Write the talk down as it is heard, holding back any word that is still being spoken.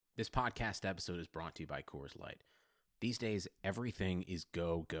This podcast episode is brought to you by Coors Light. These days, everything is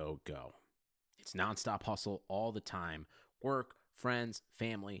go, go, go. It's nonstop hustle all the time. Work, friends,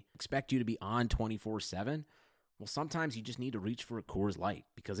 family expect you to be on 24/7. Well, sometimes you just need to reach for a Coors Light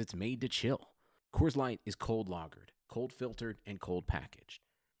because it's made to chill. Coors Light is cold lagered, cold filtered, and cold packaged.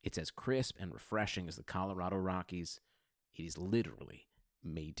 It's as crisp and refreshing as the Colorado Rockies. It is literally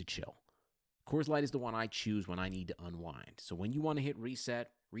made to chill. Coors Light is the one I choose when I need to unwind. So when you want to hit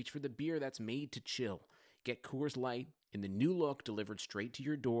reset, reach for the beer that's made to chill. Get Coors Light in the new look delivered straight to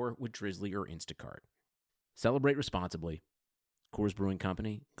your door with Drizzly or Instacart. Celebrate responsibly. Coors Brewing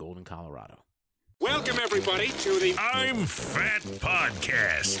Company, Golden, Colorado. Welcome, everybody, to the I'm Fat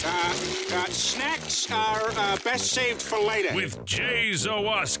podcast snacks are best saved for later. with Jay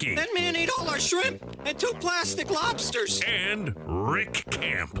Zawoski That man ate all our shrimp and 2 plastic lobsters. and Rick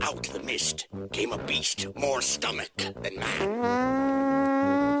Camp. Out the mist came a beast more stomach than man.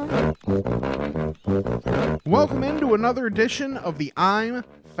 Welcome into another edition of the I'm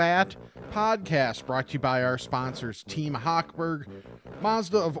Fat podcast, brought to you by our sponsors, Team Hochberg,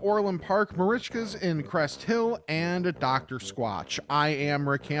 Mazda of Orland Park, Marichka's in Crest Hill, and Dr. Squatch. I am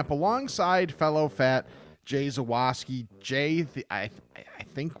Rick Camp, alongside fellow fat Jay Zawoski. Jay, I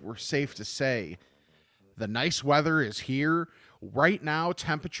think we're safe to say the nice weather is here. Right now,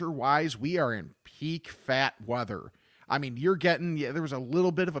 temperature-wise, we are in peak fat weather. I mean, you're getting, there was a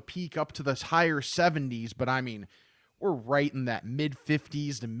little bit of a peak up to the higher 70s, but I mean, we're right in that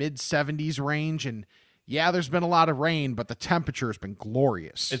mid-50s to mid-70s range, and yeah, there's been a lot of rain, but the temperature has been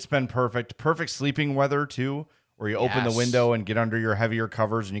glorious. It's been perfect. Perfect sleeping weather, too, where you open the window and get under your heavier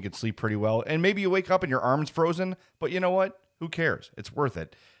covers and you can sleep pretty well. And maybe you wake up and your arm's frozen, but you know what? Who cares? It's worth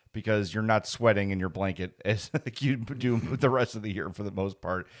it because you're not sweating in your blanket as like you do the rest of the year for the most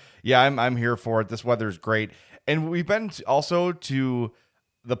part. Yeah, I'm here for it. This weather is great. And we've been also to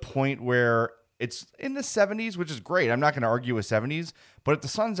the point where it's in the 70s, which is great. I'm not going to argue with 70s, but if the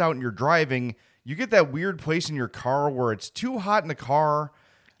sun's out and you're driving, you get that weird place in your car where it's too hot in the car.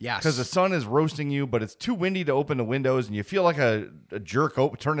 Yes. Because the sun is roasting you, but it's too windy to open the windows, and you feel like a jerk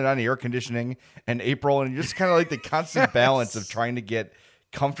turning on the air conditioning in April, and you're just kind of like the constant balance of trying to get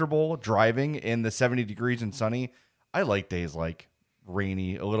comfortable driving in the 70 degrees and sunny. I like days like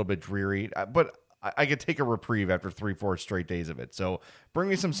rainy, a little bit dreary, but I could take a reprieve after 3-4 straight days of it. So bring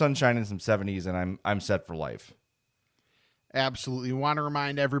me some sunshine and some 70s, and I'm set for life. Absolutely. Want to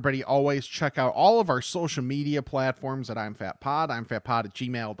remind everybody, always check out all of our social media platforms at I'm Fat Pod,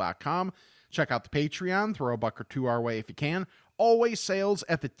 I'mFatPod@gmail.com. Check out the Patreon, throw a buck or two our way if you can. Always sales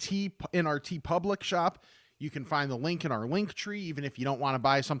at the in our TeePublic shop. You can find the link in our link tree, even if you don't want to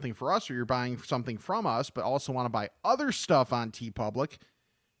buy something for us or you're buying something from us, but also want to buy other stuff on TeePublic.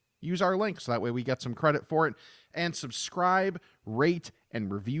 Use our link so that way we get some credit for it. And subscribe, rate,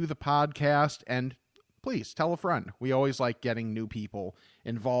 and review the podcast. And please tell a friend. We always like getting new people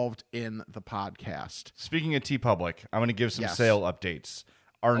involved in the podcast. Speaking of TeePublic, I'm going to give some Yes. sale updates.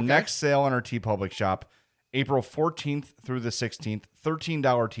 Our Okay. next sale on our TeePublic shop, April 14th through the 16th,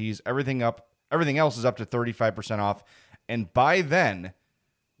 $13 tees, everything else is up to 35% off. And by then,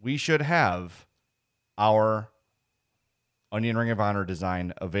 we should have our Onion Ring of Honor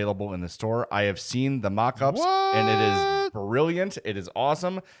design available in the store. I have seen the mock-ups, and it is brilliant. It is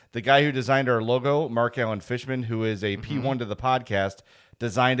awesome. The guy who designed our logo, Mark Allen Fishman, who is a P1 to the podcast,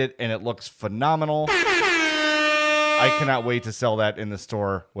 designed it, and it looks phenomenal. I cannot wait to sell that in the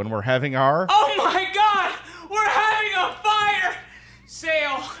store when we're having our... Oh my God! We're having a fire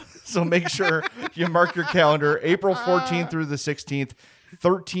sale! So make sure you mark your calendar, April 14th through the 16th,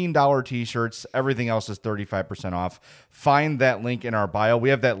 $13 t-shirts. Everything else is 35% off. Find that link in our bio. We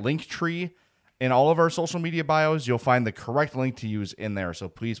have that link tree in all of our social media bios. You'll find the correct link to use in there. So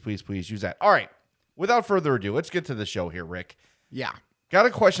please, please, please use that. All right. Without further ado, let's get to the show here, Rick. Yeah. Got a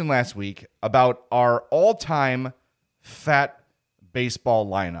question last week about our all-time fat baseball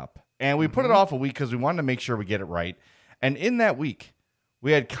lineup. And we put it off a week because we wanted to make sure we get it right. And in that week,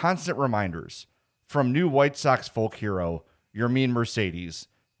 we had constant reminders from new White Sox folk hero, Yermin Mercedes,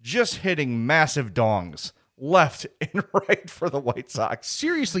 just hitting massive dongs left and right for the White Sox.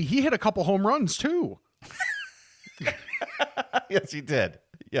 Seriously, he hit a couple home runs too. Yes, he did.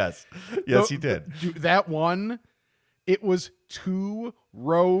 Yes, he did. Dude, that one, it was 2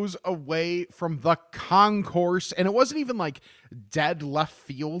 rows away from the concourse, and it wasn't even like dead left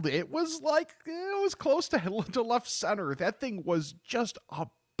field. It was close to left center. That thing was just a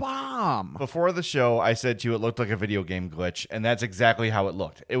bomb. Before the show, I said to you it looked like a video game glitch, and that's exactly how it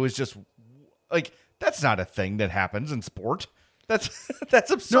looked. It was just like, that's not a thing that happens in sport.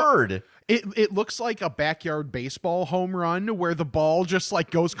 That's absurd. It looks like a backyard baseball home run where the ball just like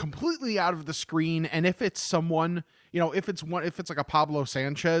goes completely out of the screen. And if it's someone, if it's like a Pablo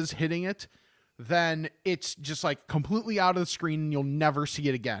Sanchez hitting it, then it's just like completely out of the screen and you'll never see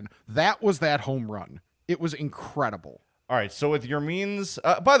it again. That was that home run. It was incredible. All right. So with your means,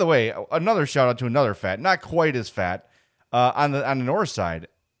 by the way, another shout out to another fat, not quite as fat, on the north side,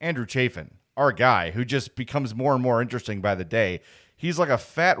 Andrew Chafin, our guy who just becomes more and more interesting by the day. He's like a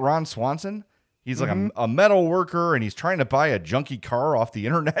fat Ron Swanson. He's like a metal worker, and he's trying to buy a junky car off the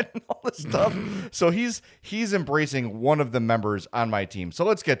internet and all this stuff. So he's embracing one of the members on my team. So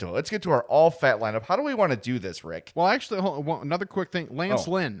let's get to it. Let's get to our all fat lineup. How do we want to do this, Rick? Well, actually, another quick thing. Lance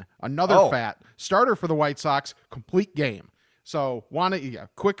Lynn, another fat starter for the White Sox, complete game. So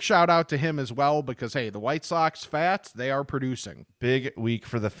quick shout out to him as well because, hey, the White Sox fats, they are producing. Big week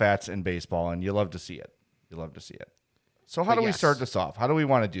for the fats in baseball, and you love to see it. So how do we start this off? How do we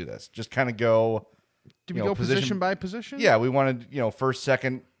want to do this? Just kind of go... Do we go position by position? Yeah, we wanted, first,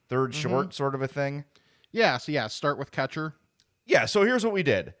 second, third, short sort of a thing. Yeah, so start with catcher. Yeah, so here's what we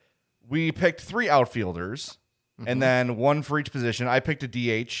did. We picked 3 outfielders, and then 1 for each position. I picked a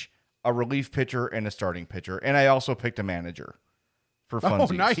DH, a relief pitcher, and a starting pitcher. And I also picked a manager for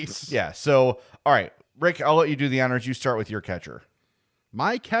funsies. Oh, nice. Yeah, so, all right. Rick, I'll let you do the honors. You start with your catcher.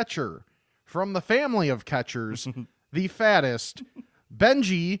 My catcher, from the family of catchers... the fattest,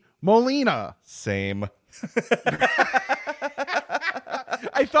 Benji Molina. Same.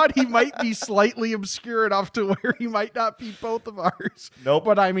 I thought he might be slightly obscure enough to where he might not be both of ours. Nope.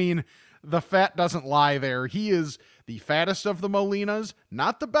 But I mean, the fat doesn't lie there. He is the fattest of the Molinas,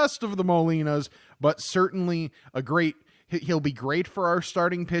 not the best of the Molinas, but certainly he'll be great for our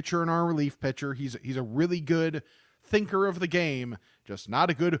starting pitcher and our relief pitcher. He's a really good thinker of the game, just not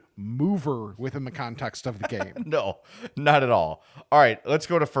a good mover within the context of the game. No, not at all. All right, let's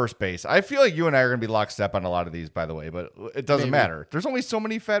go to first base. I feel like you and I are going to be lockstep on a lot of these, by the way, but it doesn't matter. There's only so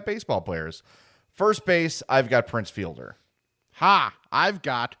many fat baseball players. First base, I've got Prince Fielder. I've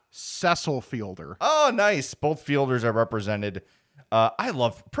got Cecil Fielder. Oh, nice. Both fielders are represented. I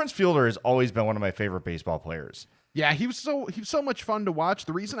love Prince Fielder has always been one of my favorite baseball players. Yeah, he was so much fun to watch.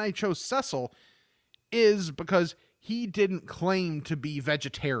 The reason I chose Cecil is because he didn't claim to be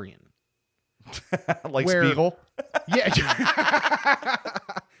vegetarian. Spiegel? Yeah.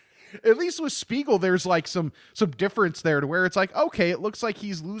 At least with Spiegel, there's like some difference there to where it's like, okay, it looks like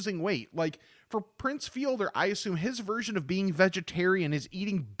he's losing weight. Like for Prince Fielder, I assume his version of being vegetarian is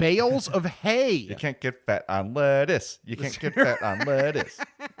eating bales of hay. You can't get fat on lettuce.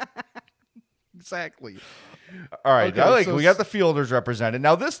 Exactly. All right. Okay, we got the fielders represented.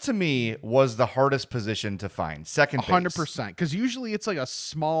 Now, this to me was the hardest position to find. Second base. 100%. Because usually it's like a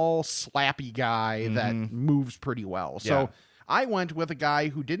small, slappy guy that moves pretty well. So I went with a guy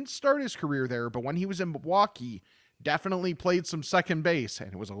who didn't start his career there, but when he was in Milwaukee, definitely played some second base,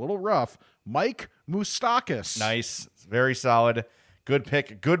 and it was a little rough. Mike Moustakas. Nice. Very solid. Good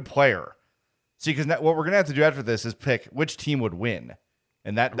pick. Good player. See, because what we're going to have to do after this is pick which team would win.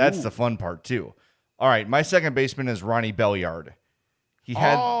 And that's the fun part, too. All right, my second baseman is Ronnie Belliard. He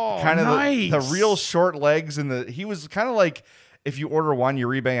had kind of the real short legs, and he was kind of like if you order Juan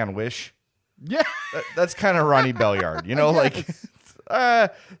Uribe on Wish. Yeah. That's kind of Ronnie Belliard. Like it's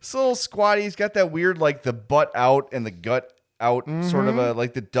a little squatty. He's got that weird, like the butt out and the gut out, sort of a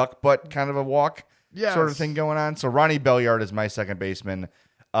like the duck butt kind of a walk sort of thing going on. So Ronnie Belliard is my second baseman.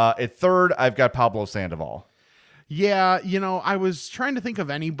 At third, I've got Pablo Sandoval. Yeah, I was trying to think of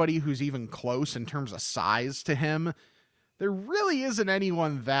anybody who's even close in terms of size to him. There really isn't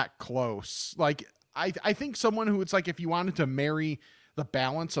anyone that close. Like, I think someone who it's like if you wanted to marry the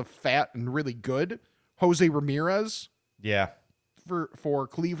balance of fat and really good, Jose Ramirez. Yeah. For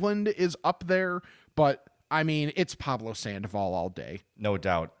Cleveland is up there, but I mean, it's Pablo Sandoval all day. No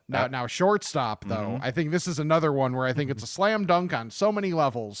doubt. Now shortstop, though, I think this is another one where I think it's a slam dunk on so many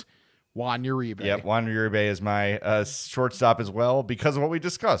levels. Juan Uribe. Yep, Juan Uribe is my shortstop as well because of what we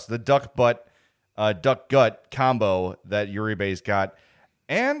discussed. The duck gut combo that Uribe's got.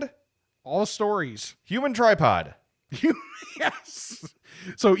 And all stories. Human tripod. Yes.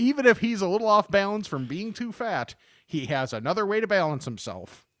 So even if he's a little off balance from being too fat, he has another way to balance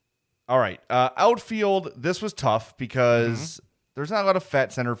himself. All right. Outfield, this was tough because there's not a lot of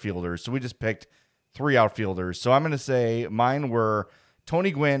fat center fielders. So we just picked 3 outfielders. So I'm going to say mine were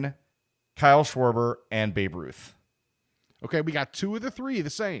Tony Gwynn, Kyle Schwarber, and Babe Ruth. Okay, we got 2 of the 3 the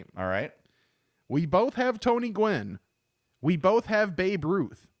same. All right. We both have Tony Gwynn. We both have Babe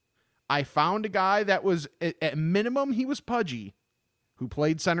Ruth. I found a guy that was, at minimum, he was pudgy, who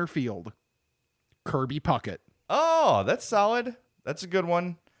played center field. Kirby Puckett. Oh, that's solid. That's a good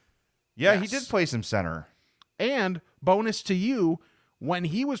one. Yeah, he Yes. did play some center. And bonus to you, when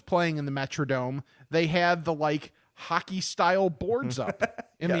he was playing in the Metrodome, they had the like hockey style boards up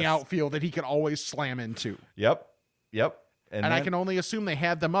in the Yes. outfield that he could always slam into. Yep. And I can only assume they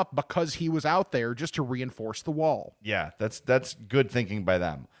had them up because he was out there just to reinforce the wall. Yeah, that's good thinking by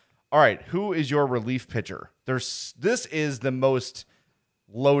them. All right, who is your relief pitcher? This is the most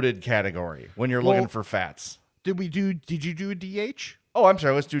loaded category when you're looking Well- for fats. Did you do a DH? Oh, I'm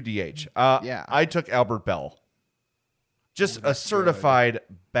sorry. Let's do DH. Yeah. I took Albert Bell. Just a certified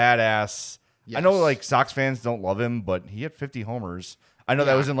badass. I know Yes. like Sox fans don't love him, but he had 50 homers. I know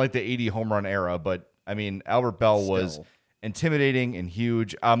that Yeah. was in like the 80 home run era, but I mean, Albert Bell was Still. intimidating and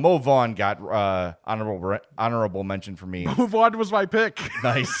huge. Mo Vaughn got honorable mention for me. Vaughn was my pick.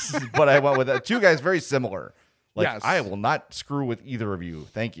 Nice. But I went with that. Two guys very similar. Like, Yes. I will not screw with either of you.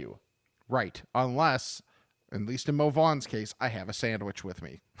 Thank you. Right. Unless, at least in Mo Vaughn's case, I have a sandwich with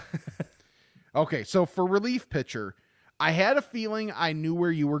me. Okay, so for relief pitcher, I had a feeling I knew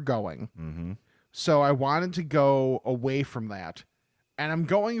where you were going. Mm-hmm. So I wanted to go away from that. And I'm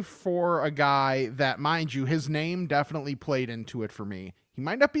going for a guy that, mind you, his name definitely played into it for me. He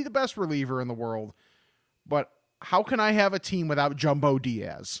might not be the best reliever in the world, but how can I have a team without Jumbo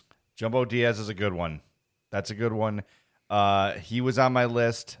Diaz? Jumbo Diaz is a good one. That's a good one. He was on my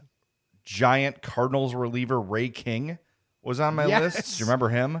list. Giant Cardinals reliever Ray King was on my Yes. list. Do you remember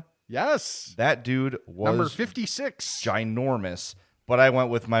him? Yes. That dude was Number 56. ginormous, but I went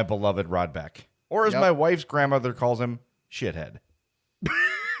with my beloved Rod Beck. Or as Yep. my wife's grandmother calls him, shithead.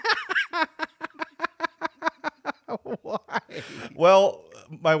 Why? Well,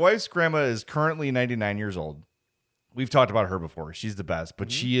 my wife's grandma is currently 99 years old. We've talked about her before. She's the best, but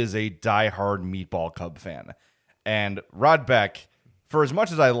she is a diehard Meatball Cub fan. And Rod Beck, for as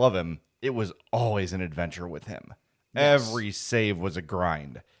much as I love him, it was always an adventure with him. Yes. Every save was a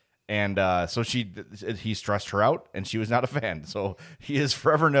grind. And so he stressed her out, and she was not a fan. So he is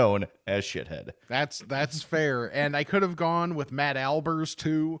forever known as shithead. That's fair. And I could have gone with Matt Albers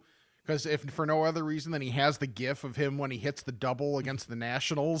too, because if for no other reason than he has the gif of him when he hits the double against the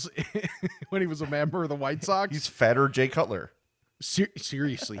Nationals when he was a member of the White Sox. He's fatter Jay Cutler.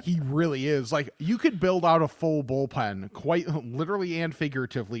 Seriously, he really is. Like, you could build out a full bullpen quite literally and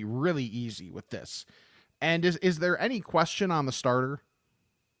figuratively really easy with this. And is there any question on the starter?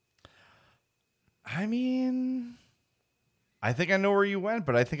 I mean, I think I know where you went,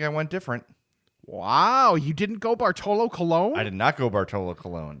 but I think I went different. Wow, you didn't go Bartolo Colon? I did not go Bartolo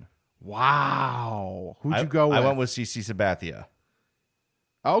Colon. Wow. Who'd you go with? I went with CC Sabathia.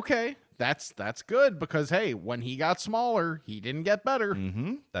 Okay, that's good because, hey, when he got smaller, he didn't get better.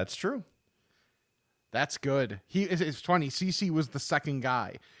 Mm-hmm. That's true. That's good. It's funny. CC was the second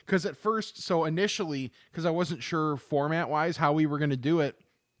guy because at first, so initially, because I wasn't sure format wise how we were going to do it,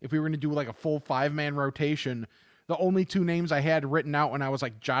 if we were going to do like a full 5-man rotation, the only two names I had written out when I was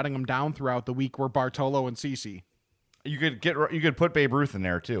like jotting them down throughout the week were Bartolo and CC. You could put Babe Ruth in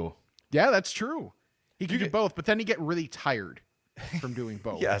there too. Yeah, that's true. He could do both, but then he'd get really tired from doing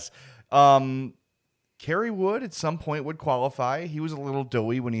both. Yes. Kerry Wood at some point would qualify. He was a little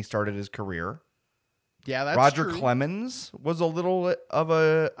doughy when he started his career. Yeah, that's Roger true. Clemens was a little of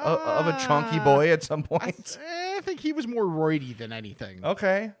a chunky boy at some point. I think he was more roidy than anything.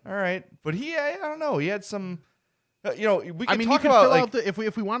 Okay, all right, but I don't know. He had some. We can I mean, talk you could about fill like out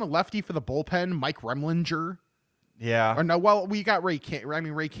if we want a lefty for the bullpen, Mike Remlinger. yeah, Or no, well, we got Ray King. I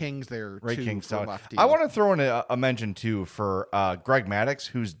mean, Ray King's there Ray too King's for out. lefty. I want to throw in a mention too for Greg Maddux,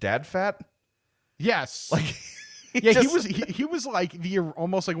 who's dad fat. Yes. Like, he was like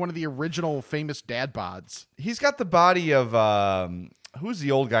almost like one of the original famous dad bods. He's got the body of who's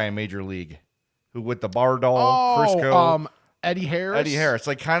the old guy in Major League, who with the Bardol, Crisco, Eddie Harris. Eddie Harris,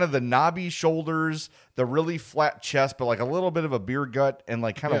 like kind of the knobby shoulders, the really flat chest, but like a little bit of a beer gut and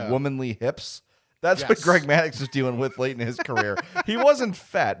like kind of womanly hips. That's what Yes. Greg Maddux was dealing with late in his career. He wasn't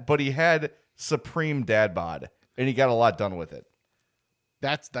fat, but he had supreme dad bod, and he got a lot done with it.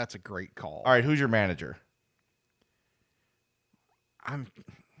 That's a great call. All right, who's your manager? I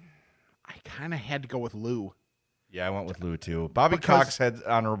kind of had to go with Lou. Yeah, I went with Lou too. Bobby Because- Cox had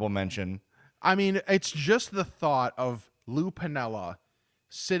honorable mention. I mean, it's just the thought of Lou Piniella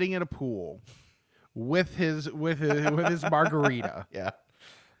sitting in a pool with his margarita. Yeah,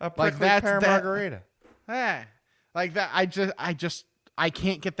 a Like prickly that's pear that- margarita. Like that. I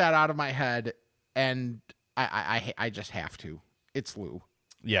can't get that out of my head, and I just have to. It's Lou.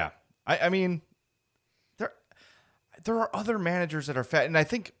 Yeah, I mean, there are other managers that are fat, and I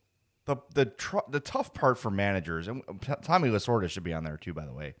think the tough part for managers, and Tommy Lasorda should be on there too, by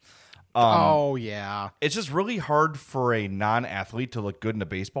the way. Oh, yeah. It's just really hard for a non-athlete to look good in a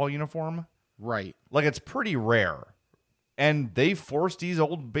baseball uniform. Right. Like, it's pretty rare. And they forced these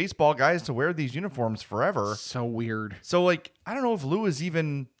old baseball guys to wear these uniforms forever. So weird. So, like, I don't know if Lou is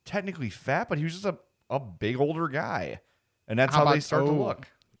even technically fat, but he was just a big older guy. And that's how they start to look.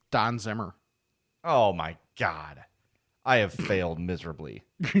 Don Zimmer. Oh, my God. I have failed miserably.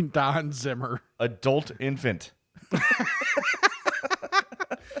 Don Zimmer. Adult infant.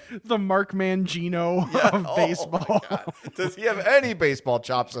 The Mark Mangino of baseball. Does he have any baseball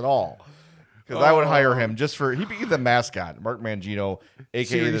chops at all? Because I would hire him just for, he'd be the mascot, Mark Mangino, a.k.a.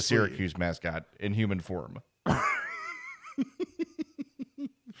 Seriously. the Syracuse mascot in human form.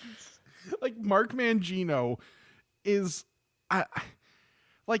 Like, Mark Mangino is,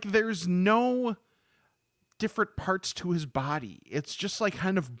 like, there's no different parts to his body. It's just like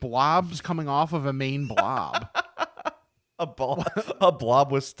kind of blobs coming off of a main blob. A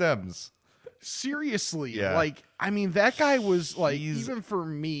blob with stems. Seriously. Yeah. Like, I mean, that guy was like, He's- even for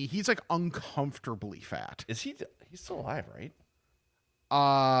me, he's like uncomfortably fat. Is he's still alive, right?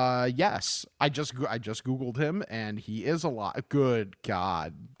 Yes. I just Googled him and he is alive. Good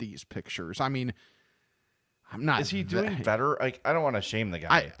God, these pictures. I mean, I'm not. Is he doing that- better? Like, I don't want to shame the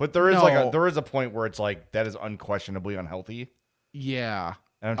guy, but there is there is a point where it's like that is unquestionably unhealthy. Yeah.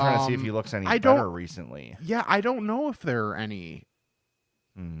 And I'm trying to see if he looks any I don't- better recently. Yeah, I don't know if there are any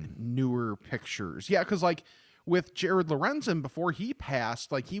newer pictures. Yeah, because like with Jared Lorenzen before he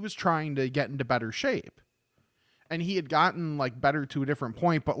passed, like he was trying to get into better shape. And he had gotten like better to a different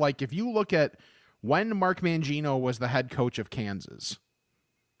point. But like if you look at when Mark Mangino was the head coach of Kansas,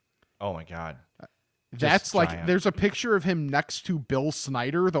 Oh my God. that's like giant. there's a picture of him next to Bill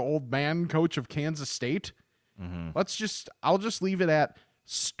Snyder, the old man coach of Kansas State. I'll just leave it at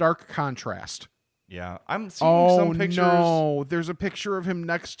stark contrast. Yeah, I'm seeing some pictures. No, there's a picture of him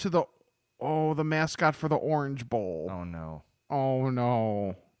next to the mascot for the Orange Bowl. Oh no. Oh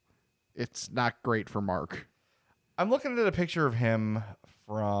no. It's not great for Mark. I'm looking at a picture of him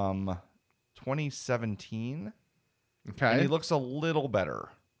from 2017, Okay. and he looks a little better.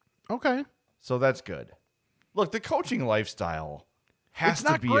 Okay. So that's good. Look, the coaching lifestyle has It's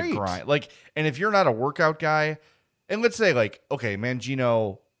to not be great. a grind. Like, and if you're not a workout guy, and let's say like, okay,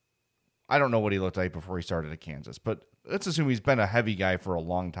 Mangino, I don't know what he looked like before he started at Kansas, but let's assume he's been a heavy guy for a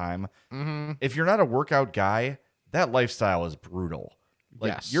long time. Mm-hmm. If you're not a workout guy, that lifestyle is brutal.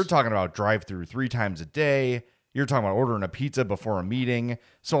 Like, Yes. you're talking about drive-through 3 times a day. You're talking about ordering a pizza before a meeting.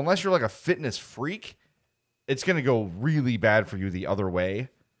 So unless you're like a fitness freak, it's going to go really bad for you the other way.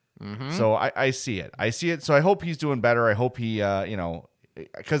 Mm-hmm. So I see it. I see it. So I hope he's doing better. I hope he,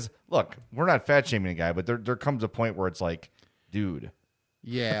 because look, we're not fat shaming a guy, but there comes a point where it's like, dude,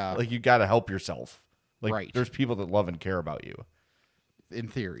 Yeah. like you got to help yourself. Like Right. there's people that love and care about you. in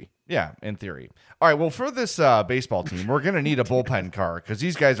theory. Yeah, in theory. All right, well, for this baseball team, we're going to need a bullpen car because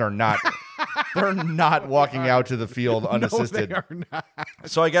these guys are not, they're not walking out to the field unassisted. No, they are not.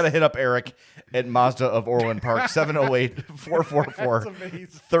 So I got to hit up Eric at Mazda of Orland Park,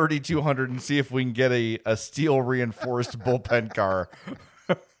 708-444-3200, and see if we can get a steel reinforced bullpen car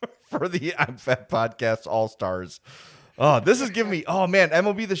for the I'm Fat Podcast All-Stars. Oh, this is giving me, oh man,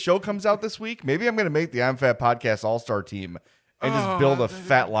 MLB The Show comes out this week. Maybe I'm going to make the I'm Fat Podcast All-Star team and just build a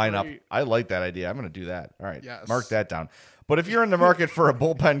fat lineup. great. I like that idea. I'm going to do that. All right, Yes. mark that down. But if you're in the market for a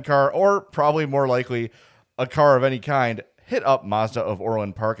bullpen car, or probably more likely a car of any kind, hit up Mazda of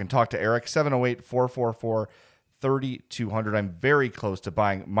Orland Park and talk to Eric, 708-444-3200. I'm very close to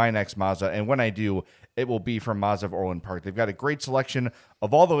buying my next Mazda, and when I do, it will be from Mazda of Orland Park. They've got a great selection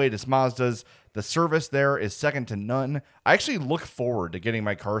of all the latest Mazdas. The service there is second to none. I actually look forward to getting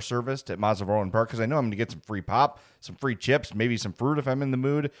my car serviced at Mazda of Orland Park because I know I'm going to get some free pop, some free chips, maybe some fruit if I'm in the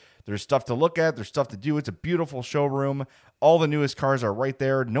mood. There's stuff to look at. There's stuff to do. It's a beautiful showroom. All the newest cars are right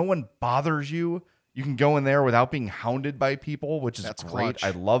there. No one bothers you. You can go in there without being hounded by people, which is That's great. clutch.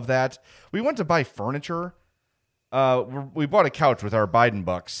 I love that. We went to buy furniture. We bought a couch with our Biden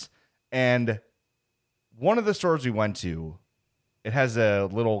bucks, and one of the stores we went to, it has a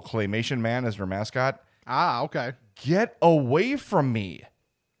little claymation man as their mascot. Ah, okay. Get away from me.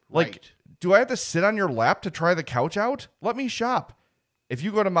 Like, Right. do I have to sit on your lap to try the couch out? Let me shop. If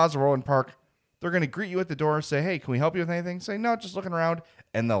you go to Mazda Orland Park, they're going to greet you at the door, say, hey, can we help you with anything? Say, no, just looking around,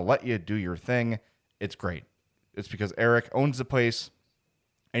 and they'll let you do your thing. It's great. It's because Eric owns the place,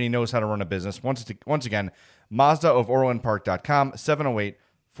 and he knows how to run a business. Once again, MazdaofOrlandPark.com,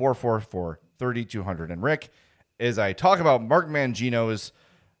 708-444-3200. And Rick, as I talk about Mark Mangino's,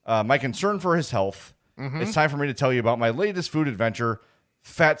 my concern for his health, it's time for me to tell you about my latest food adventure,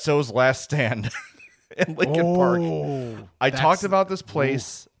 Fatso's Last Stand. in Lincoln Park. I that's- talked about this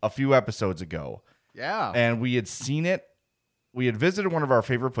place a few episodes ago, Yeah. and we had seen it. We had visited one of our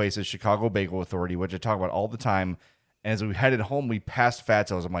favorite places, Chicago Bagel Authority, which I talk about all the time. And as we headed home, we passed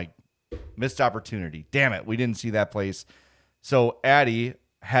Fatso's. I'm like, missed opportunity. Damn it, we didn't see that place. So Addie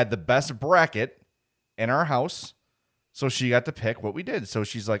had the best bracket in our house, so she got to pick what we did. So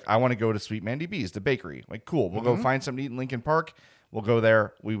she's like, I want to go to Sweet Mandy B's, the bakery. Like, cool, we'll go find something to eat in Lincoln Park. We'll go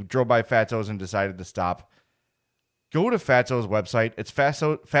there. We drove by Fatso's and decided to stop. Go to Fatso's website. It's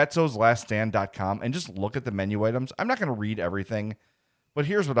fatso'slaststand.com and just look at the menu items. I'm not going to read everything, but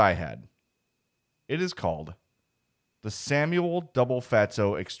here's what I had. It is called the Samuel Double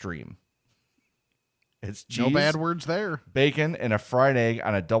Fatso Extreme. It's cheese, No bad words there. bacon, and a fried egg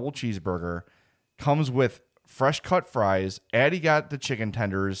on a double cheeseburger. Comes with fresh cut fries. Addie got the chicken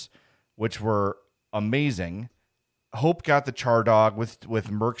tenders, which were amazing. Hope got the char dog with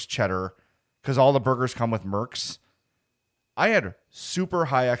Merck's cheddar, because all the burgers come with Merck's. I had super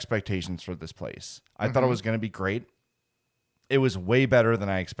high expectations for this place. I thought it was going to be great. It was way better than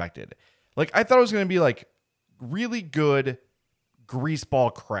I expected. Like, I thought it was going to be like really good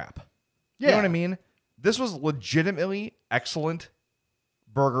greaseball crap. You know what I mean? This was legitimately excellent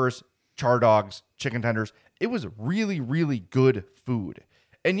burgers, char dogs, chicken tenders. It was really, really good food.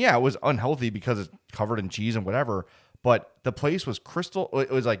 And yeah, it was unhealthy because it's covered in cheese and whatever, but the place was it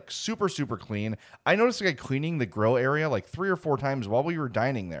was like super, super clean. I noticed a guy cleaning the grill area like 3 or 4 times while we were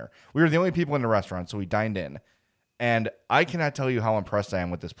dining there. We were the only people in the restaurant, so we dined in. And I cannot tell you how impressed I am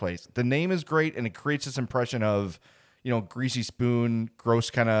with this place. The name is great, and it creates this impression of, you know, greasy spoon,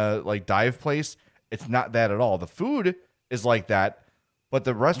 gross kind of like dive place. It's not that at all. The food is like that, but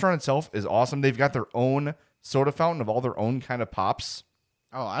the restaurant itself is awesome. They've got their own soda fountain of all their own kind of pops.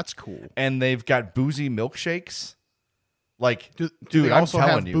 Oh, that's cool. And they've got boozy milkshakes. Like, Do dude, they I'm also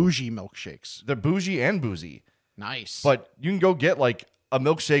telling have you, bougie milkshakes? they're bougie and boozy. Nice. But you can go get like a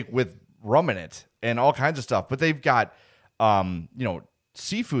milkshake with rum in it and all kinds of stuff. But they've got, you know,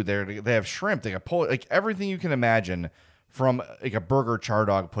 seafood there. They have shrimp. They got like everything you can imagine from like a burger char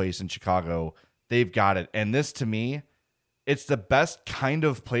dog place in Chicago. They've got it. And this, to me, it's the best kind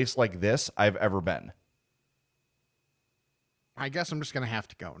of place like this I've ever been. I guess I'm just going to have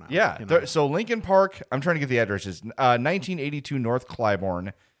to go now. Yeah. you know? So Lincoln Park, I'm trying to get the addresses. 1982 North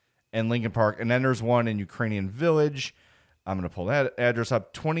Clybourne and Lincoln Park. And then there's one in Ukrainian Village. I'm going to pull that address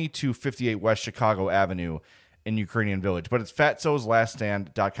up. 2258 West Chicago Avenue in Ukrainian Village. But it's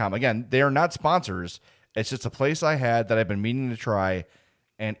fatso'slaststand.com. Again, they are not sponsors. It's just a place I had that I've been meaning to try,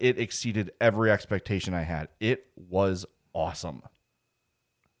 and it exceeded every expectation I had. It was awesome.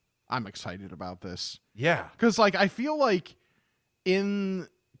 I'm excited about this. Yeah. Because, like, I feel like in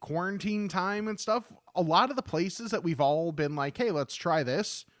quarantine time and stuff, a lot of the places that we've all been like, hey, let's try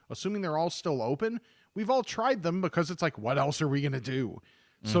this, assuming they're all still open, we've all tried them because it's like, what else are we going to do?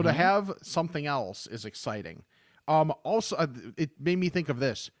 So to have something else is exciting. Also, it made me think of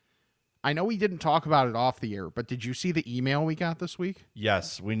this. I know we didn't talk about it off the air, but did you see the email we got this week?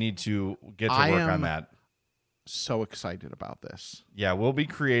 Yes, we need to get to I work am on that. So excited about this. Yeah, we'll be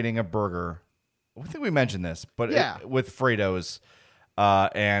creating a burger. I think we mentioned this, but Yeah. with Fredo's.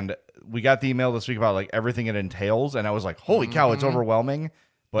 And we got the email this week about like everything it entails. And I was like, holy cow, it's overwhelming.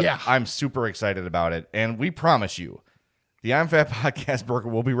 But Yeah. I'm super excited about it. And we promise you, the I'm Fat Podcast burger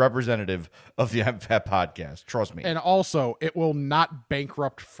will be representative of the I'm Fat Podcast. Trust me. And also, it will not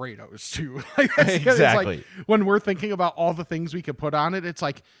bankrupt Fredo's too. Like, that's- it's Exactly. like, when we're thinking about all the things we could put on it, it's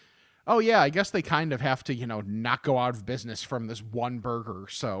like, oh yeah, I guess they kind of have to, you know, not go out of business from this one burger.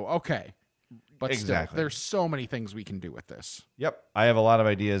 So okay, but Exactly. still, there's so many things we can do with this. Yep. I have a lot of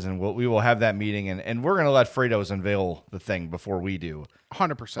ideas, and we will have that meeting, and we're going to let Fredo's unveil the thing before we do.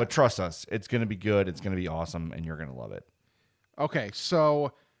 100%. But trust us, it's going to be good. It's going to be awesome, and you're going to love it. Okay,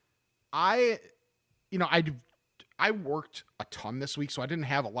 so I worked a ton this week, so I didn't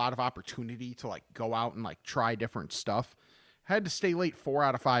have a lot of opportunity to like go out and like try different stuff. Had to stay late 4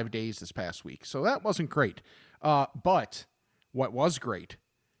 out of 5 days this past week, so that wasn't great. But what was great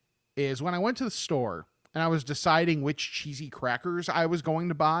is when I went to the store and I was deciding which cheesy crackers I was going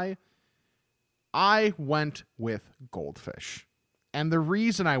to buy, I went with Goldfish. And the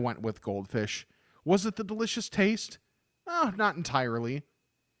reason I went with Goldfish was it the delicious taste? Oh, not entirely.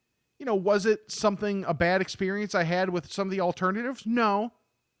 You know, was it a bad experience I had with some of the alternatives? No.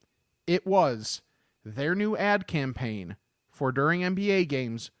 It was their new ad campaign for during NBA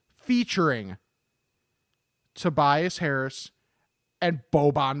games featuring Tobias Harris and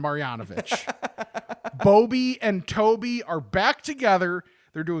Boban Marjanovic. Bobby and Toby are back together.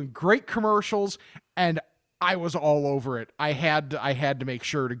 They're doing great commercials, and I was all over it. I had to make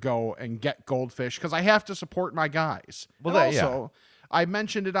sure to go and get Goldfish because I have to support my guys. Well, And also, I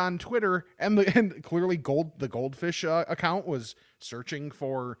mentioned it on Twitter, and clearly the Goldfish account was searching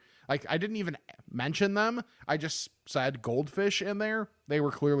for, like, I didn't even mention them. I just said Goldfish in there. They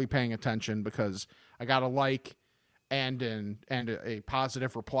were clearly paying attention because I got a like and a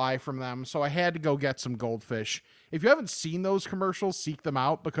positive reply from them. So I had to go get some Goldfish. If you haven't seen those commercials, seek them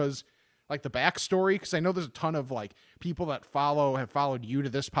out because, like, the backstory, because I know there's a ton of, like, people that have followed you to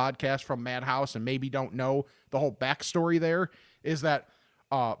this podcast from Madhouse and maybe don't know the whole backstory there, is that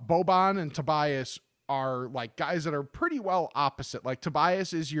Boban and Tobias are, like, guys that are pretty well opposite. Like,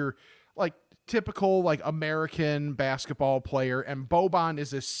 Tobias is your, like, typical, like, American basketball player, and Boban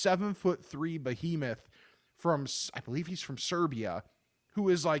is a 7'3" behemoth from, I believe he's from Serbia, who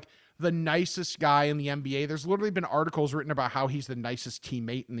is, like, the nicest guy in the NBA. There's literally been articles written about how he's the nicest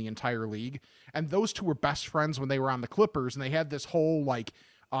teammate in the entire league. And those two were best friends when they were on the Clippers, and they had this whole, like,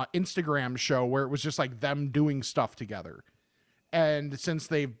 Instagram show where it was just, like, them doing stuff together. And since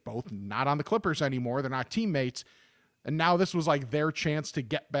they've both not on the Clippers anymore, they're not teammates. And now this was, like, their chance to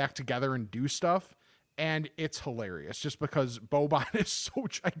get back together and do stuff. And it's hilarious just because Boban is so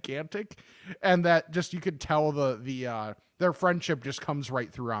gigantic, and that just, you could tell their friendship just comes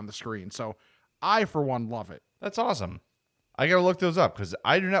right through on the screen. So I, for one, love it. That's awesome. I got to look those up because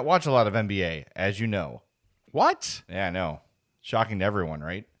I do not watch a lot of NBA, as you know. What? Yeah, I know. Shocking to everyone,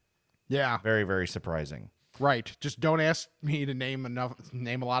 right? Yeah. Very, very surprising. Right. Just don't ask me to name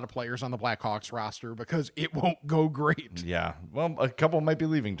a lot of players on the Blackhawks roster because it won't go great. Yeah. Well, a couple might be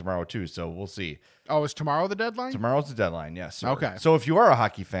leaving tomorrow too, so we'll see. Oh, is tomorrow the deadline? Tomorrow's the deadline, yes. Sir. Okay. So if you are a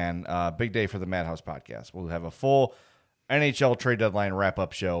hockey fan, big day for the Madhouse podcast. We'll have a full NHL trade deadline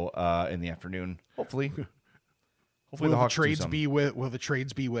wrap-up show in the afternoon. Hopefully Will the the Hawks trades do some. be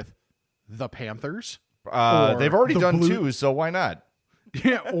with the Panthers? They've already the done Blue- two, so why not?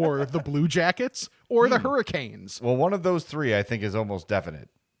 Yeah, or the Blue Jackets or the Hurricanes. Well, one of those three I think is almost definite.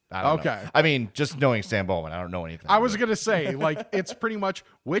 I don't know. Okay. I mean, just knowing Sam Bowman, I don't know anything. I was going to say, like, it's pretty much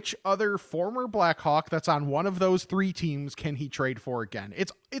which other former Blackhawk that's on one of those three teams can he trade for again?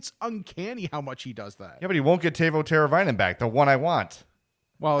 It's uncanny how much he does that. Yeah, but he won't get Teuvo Teravainen back, the one I want.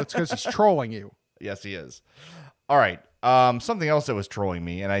 Well, it's because he's trolling you. Yes, he is. All right. Something else that was trolling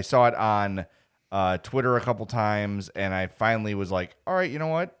me, and I saw it on Twitter a couple times, and I finally was like, all right, you know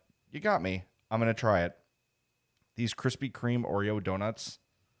what? You got me. I'm going to try it. These Krispy Kreme Oreo donuts.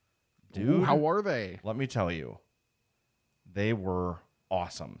 Dude, Ooh, how are they? let me tell you, they were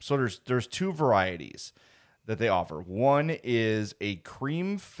awesome. So there's two varieties that they offer. One is a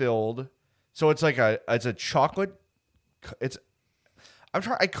cream filled, so it's like it's a chocolate.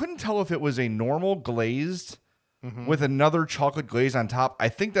 I couldn't tell if it was a normal glazed with another chocolate glaze on top. I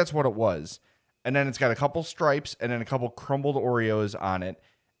think that's what it was. And then it's got a couple stripes and then a couple crumbled Oreos on it.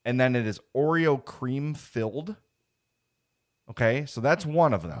 And then it is Oreo cream filled. Okay, so that's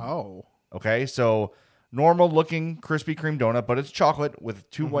one of them. Oh. Okay, so normal looking Krispy Kreme donut, but it's chocolate with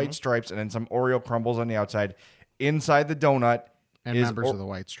two white stripes and then some Oreo crumbles on the outside. Inside the donut And is members of the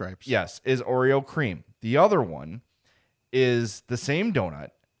White Stripes. yes, is Oreo cream. The other one is the same donut,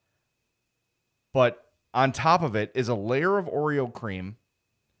 but on top of it is a layer of Oreo cream,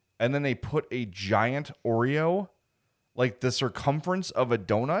 and then they put a giant Oreo, like the circumference of a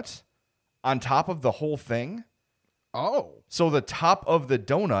donut, on top of the whole thing. Oh. So the top of the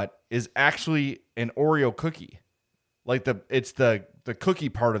donut is actually an Oreo cookie. Like it's the cookie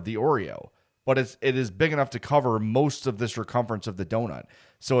part of the Oreo, but it is big enough to cover most of the circumference of the donut.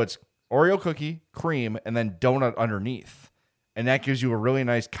 So it's Oreo cookie, cream, and then donut underneath. And that gives you a really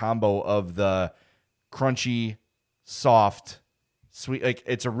nice combo of the crunchy, soft, sweet. Like,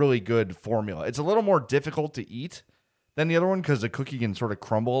 it's a really good formula. It's a little more difficult to eat than the other one because the cookie can sort of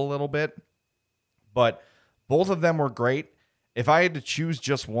crumble a little bit. But both of them were great. If I had to choose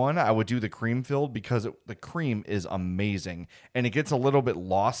just one, I would do the cream filled because the cream is amazing. And it gets a little bit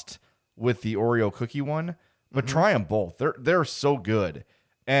lost with the Oreo cookie one. But try them both. They're so good.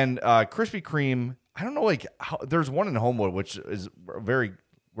 And Krispy Kreme, I don't know, like, there's one in Homewood, which is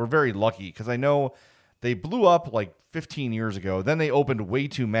we're very lucky because I know they blew up like 15 years ago. Then they opened way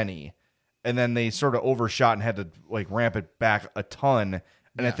too many. And then they sort of overshot and had to, like, ramp it back a ton.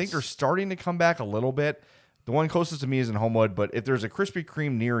 And I think they're starting to come back a little bit. The one closest to me is in Homewood, but if there's a Krispy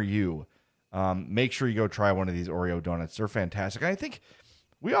Kreme near you, make sure you go try one of these Oreo donuts. They're fantastic. And I think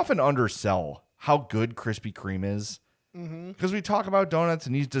we often undersell how good Krispy Kreme is because we talk about donuts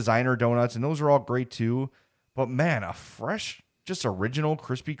and these designer donuts, and those are all great too. But man, a fresh, just original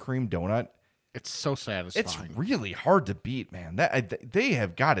Krispy Kreme donut, It's so satisfying. it's really hard to beat, man. They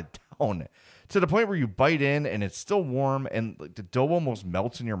have got it down to the point where you bite in and it's still warm and like the dough almost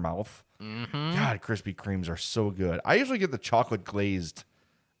melts in your mouth. God, Krispy Kremes are so good. I usually get the chocolate glazed,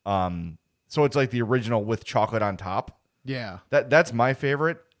 so it's like the original with chocolate on top. Yeah. That's my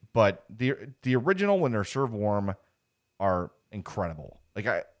favorite. But the original when they're served warm are incredible. Like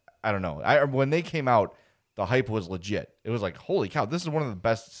I don't know. When they came out, the hype was legit. It was like, holy cow, this is one of the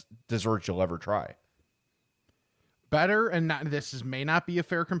best desserts you'll ever try. Better, and may not be a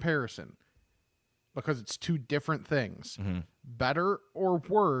fair comparison because it's two different things. Better or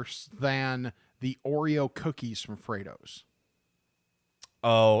worse than the Oreo cookies from Frato's?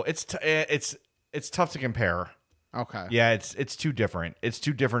 Oh, it's tough to compare. Okay. Yeah, it's too different. It's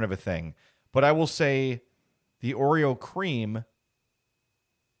too different of a thing. But I will say the Oreo cream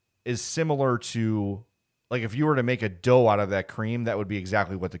is similar to, like, if you were to make a dough out of that cream, that would be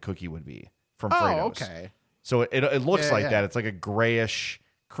exactly what the cookie would be from Frato's. Oh, okay. So it looks Yeah, like yeah. that. It's like a grayish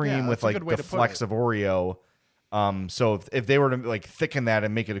cream with that's a like good way the to put flecks it. of Oreo. So if they were to like thicken that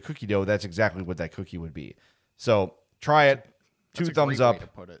and make it a cookie dough, that's exactly what that cookie would be. So try it. That's Two a thumbs great way up. to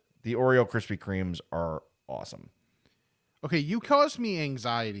put it. The Oreo Krispy Kremes are awesome. Okay, you caused me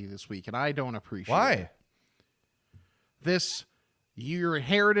anxiety this week, and I don't appreciate it. Why? You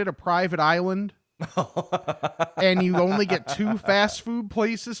inherited a private island, and you only get 2 fast food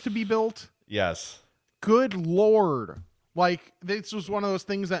places to be built? Yes. Good Lord. Like, this was one of those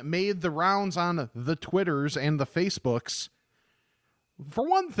things that made the rounds on the Twitters and the Facebooks. For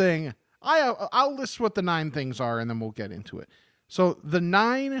one thing, I'll list what the 9 things are, and then we'll get into it. So the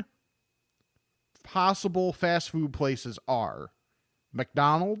 9 possible fast food places are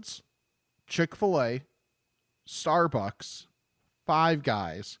McDonald's, Chick-fil-A, Starbucks, Five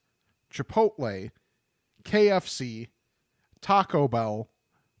Guys, Chipotle, KFC, Taco Bell,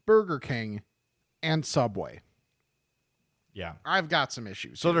 Burger King, and Subway. Yeah. I've got some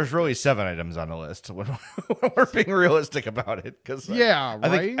issues. So there's really 7 items on the list when we're being realistic about it. Because Yeah, I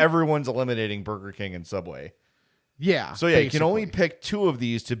right? think everyone's eliminating BurgerKing and Subway. Yeah. So yeah, you can only basically. pick 2 of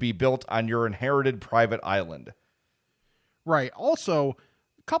these to be built on your inherited private island. Right. Also,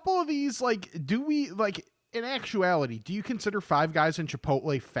 a couple of these, like, in actuality, do you consider Five Guys and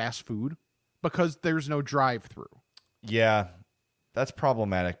Chipotle fast food? Because there's no drive-through. Yeah, that's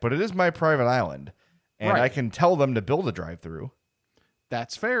problematic. But it is my private island. And Right. I can tell them to build a drive-through.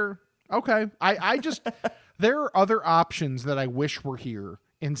 That's fair. Okay. I just, there are other options that I wish were here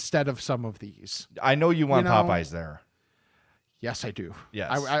instead of some of these. I know you want You know- Popeyes there. Yes, I do. Yes.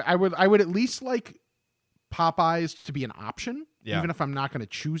 I would at least like Popeyes to be an option, Yeah. even if I'm not going to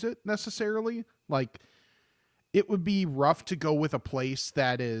choose it necessarily. Like, it would be rough to go with a place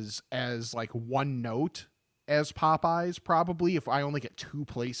that is as like one note as Popeyes, probably, if I only get 2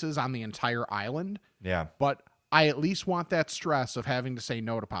 places on the entire island. Yeah. But I at least want that stress of having to say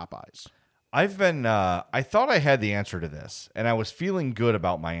no to Popeyes. I've been, I thought I had the answer to this, and I was feeling good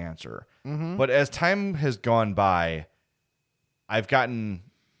about my answer. But as time has gone by, I've gotten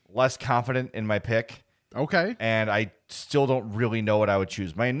less confident in my pick, Okay. and I still don't really know what I would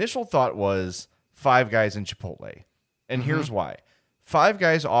choose. My initial thought was Five Guys and Chipotle. And here's why. Five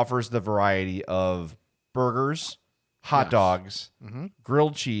Guys offers the variety of burgers, hot Yes. dogs,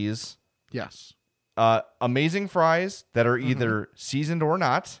 grilled cheese, Yes. amazing fries that are either seasoned or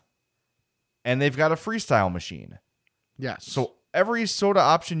not, and they've got a freestyle machine. Yes. So every soda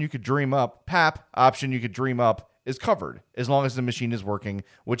option you could dream up, pap option you could dream up, is covered as long as the machine is working,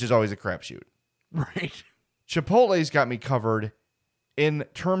 which is always a crapshoot. right. Chipotle's got me covered in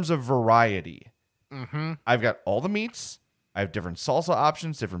terms of variety. Mm-hmm. I've got all the meats. I have different salsa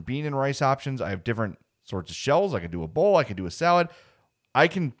options, different bean and rice options. I have different sorts of shells. I can do a bowl. I can do a salad. I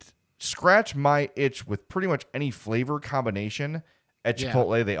can scratch my itch with pretty much any flavor combination at Yeah.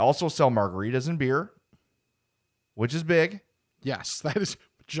 Chipotle. They also sell margaritas and beer, which is big. Yes. That is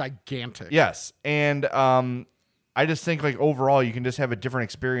gigantic. Yes. And I just think like overall you can just have a different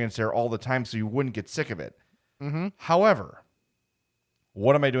experience there all the time so you wouldn't get sick of it. However,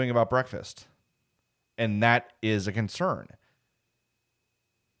 what am I doing about breakfast? And that is a concern.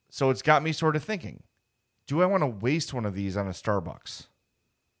 So it's got me sort of thinking, do I want to waste one of these on a Starbucks?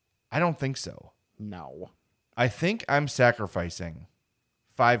 I don't think so. No. I think I'm sacrificing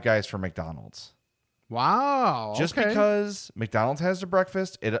Five Guys for McDonald's. Wow. Just okay. because McDonald's has the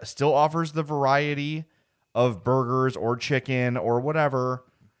breakfast, it still offers the variety of burgers or chicken or whatever.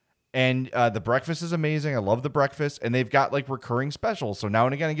 And the breakfast is amazing. I love the breakfast. And they've got like recurring specials. So now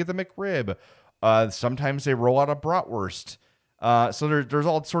and again, I get the McRib. Sometimes they roll out a bratwurst. So there's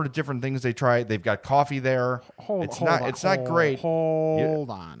all sort of different things they try. They've got coffee there. It's not great. Hold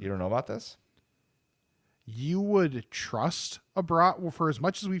on. You don't know about this? you would trust a brat. Well, for as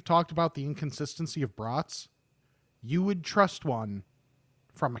much as we've talked about the inconsistency of brats, you would trust one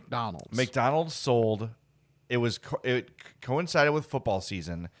from McDonald's. McDonald's sold, it coincided with football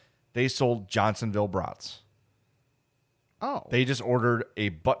season. They sold Johnsonville brats. Oh. They just ordered a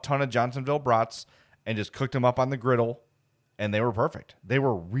butt ton of Johnsonville brats and just cooked them up on the griddle, and they were perfect. They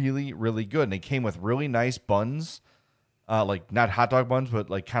were really, really good. And they came with really nice buns, like not hot dog buns, but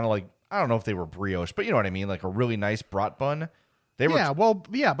like kind of like, I don't know if they were brioche, but you know what I mean? Like a really nice brat bun. They were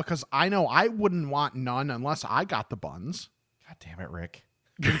because I know I wouldn't want none unless I got the buns. God damn it, Rick.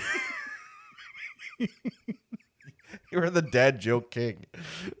 You're the dad joke king.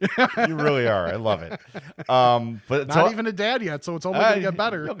 You really are. I love it. But not even a dad yet, so it's only going to get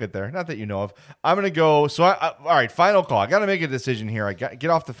better. You'll get there. Not that you know of. I'm going to go. So, all right, final call. I got to make a decision here. I got get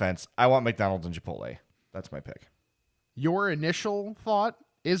off the fence. I want McDonald's and Chipotle. That's my pick. Your initial thought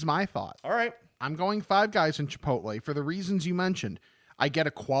is my thought. All right. I'm going Five Guys and Chipotle for the reasons you mentioned. I get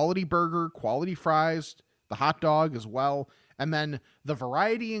a quality burger, quality fries, the hot dog as well, and then the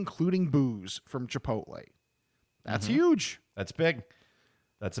variety including booze from Chipotle. That's huge. That's big.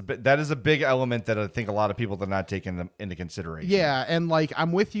 That is a big element that I think a lot of people did not take into consideration. Yeah, and like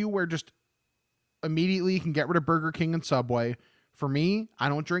I'm with you where just immediately you can get rid of Burger King and Subway. For me, I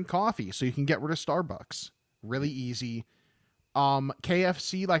don't drink coffee, so you can get rid of Starbucks. Really easy.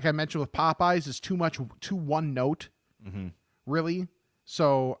 KFC, like I mentioned with Popeyes, is too one note. Really.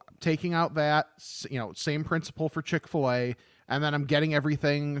 So taking out that, same principle for Chick-fil-A, and then I'm getting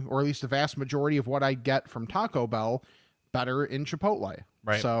everything, or at least the vast majority of what I get from Taco Bell, better in Chipotle.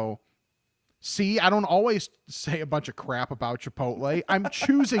 Right. So, see, I don't always say a bunch of crap about Chipotle. I'm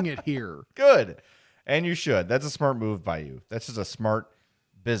choosing it here. Good. And you should. That's a smart move by you. That's just a smart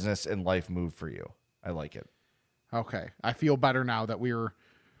business and life move for you. I like it. Okay. I feel better now that we're...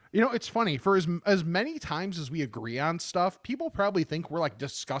 it's funny. For as many times as we agree on stuff, people probably think we're like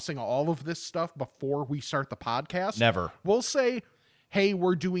discussing all of this stuff before we start the podcast. Never. We'll say, hey,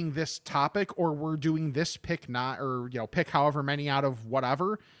 we're doing this topic or we're doing this pick, pick however many out of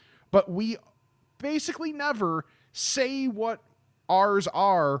whatever. But we basically never say what ours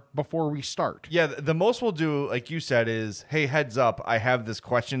are before we start. Yeah. The most we'll do, like you said, is, hey, heads up, I have this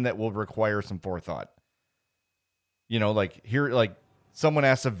question that will require some forethought. Someone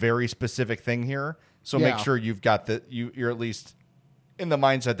asks a very specific thing here, so make sure you've got you're at least in the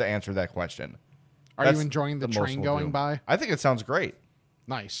mindset to answer that question. Are you enjoying the train going by? I think it sounds great.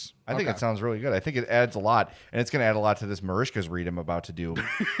 Nice. I think it sounds really good. I think it adds a lot, and it's going to add a lot to this Marishka's read I'm about to do.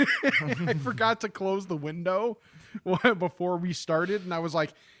 I forgot to close the window before we started, and I was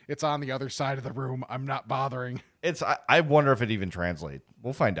like, it's on the other side of the room. I'm not bothering. I wonder if it even translates.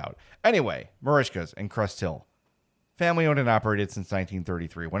 We'll find out. Anyway, Marishka's in Crest Hill. Family owned and operated since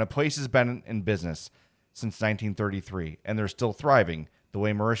 1933. When a place has been in business since 1933 and they're still thriving the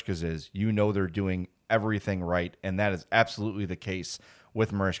way Marishka's is, they're doing everything right. And that is absolutely the case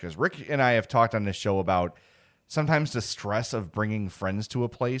with Marishka's. Rick and I have talked on this show about sometimes the stress of bringing friends to a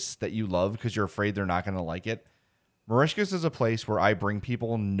place that you love because you're afraid they're not going to like it. Marishka's is a place where I bring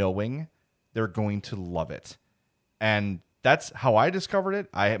people knowing they're going to love it. And that's how I discovered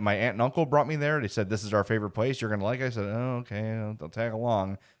it. My aunt and uncle brought me there. They said, this is our favorite place. You're going to like it. I said, oh, okay, I'll tag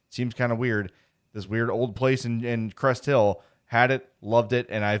along. Seems kind of weird. This weird old place in Crest Hill. Had it, loved it,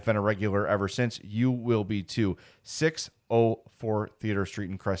 and I've been a regular ever since. You will be too. 604 Theater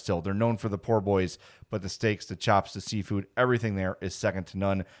Street in Crest Hill. They're known for the poor boys, but the steaks, the chops, the seafood, everything there is second to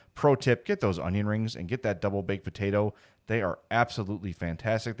none. Pro tip, get those onion rings and get that double baked potato. They are absolutely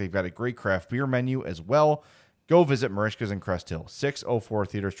fantastic. They've got a great craft beer menu as well. Go visit Marishka's in Crest Hill, 604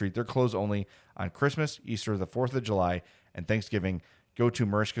 Theater Street. They're closed only on Christmas, Easter, the 4th of July, and Thanksgiving. Go to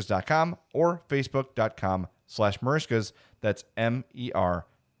Marishkas.com or Facebook.com/Marishkas. That's MERICHKAS.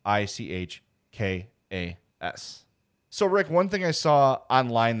 So, Rick, one thing I saw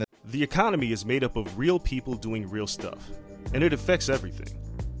online that the economy is made up of real people doing real stuff, and it affects everything.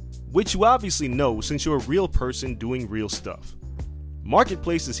 Which you obviously know since you're a real person doing real stuff.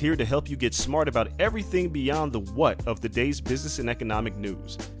 Marketplace is here to help you get smart about everything beyond the what of the day's business and economic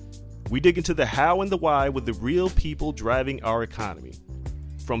news. We dig into the how and the why with the real people driving our economy.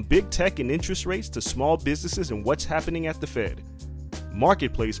 From big tech and interest rates to small businesses and what's happening at the Fed,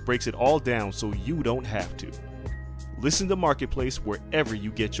 Marketplace breaks it all down so you don't have to. Listen to Marketplace wherever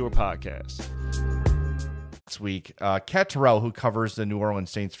you get your podcasts. This week, Kat Terrell, who covers the New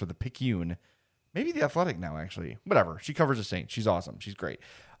Orleans Saints for the Picayune, maybe the Athletic now, actually. Whatever. She covers the Saints. She's awesome. She's great.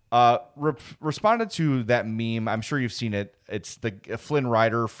 Responded to that meme. I'm sure you've seen it. It's the Flynn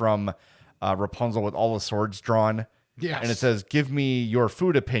Rider from Rapunzel with all the swords drawn. Yes. And it says, give me your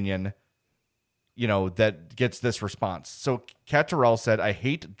food opinion. that gets this response. So Kat Terrell said, I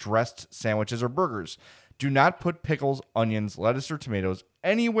hate dressed sandwiches or burgers. Do not put pickles, onions, lettuce, or tomatoes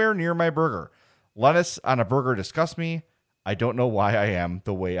anywhere near my burger. Lettuce on a burger disgusts me. I don't know why I am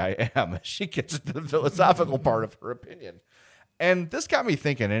the way I am. She gets into the philosophical part of her opinion. And this got me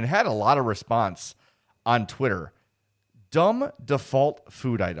thinking, and it had a lot of response on Twitter. Dumb default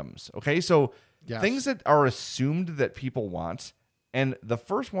food items. Okay, so things that are assumed that people want. And the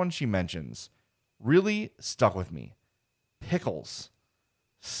first one she mentions really stuck with me. Pickles.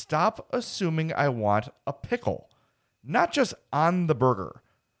 Stop assuming I want a pickle. Not just on the burger,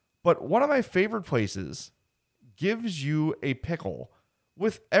 but one of my favorite places gives you a pickle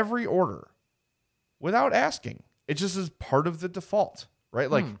with every order without asking. It just is part of the default, right?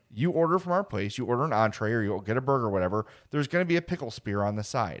 Like you order from our place, you order an entree or you get a burger or whatever, there's going to be a pickle spear on the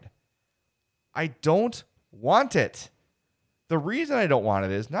side. I don't want it. The reason I don't want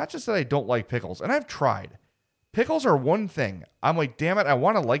it is not just that I don't like pickles, and I've tried. Pickles are one thing. I'm like, damn it, I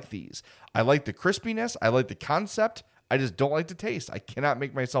want to like these. I like the crispiness. I like the concept. I just don't like the taste. I cannot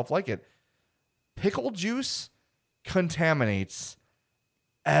make myself like it. Pickle juice contaminates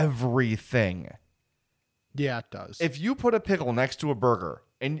everything. Yeah, it does. If you put a pickle next to a burger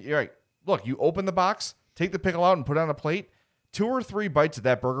and you're like, look, you open the box, take the pickle out and put it on a plate, 2 or 3 bites of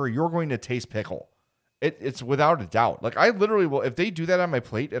that burger, you're going to taste pickle. It's without a doubt. Like I literally will, if they do that on my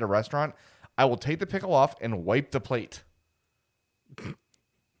plate at a restaurant, I will take the pickle off and wipe the plate.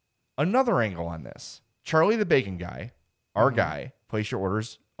 Another angle on this. Charlie the Bacon Guy, our guy, place your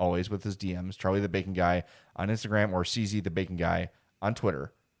orders always with his DMs. Charlie the Bacon Guy on Instagram or CZ the Bacon Guy on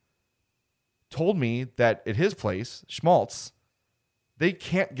Twitter. Told me that at his place, Schmaltz, they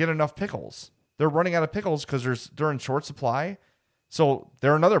can't get enough pickles. They're running out of pickles because they're in short supply. So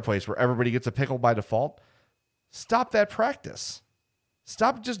they're another place where everybody gets a pickle by default. Stop that practice.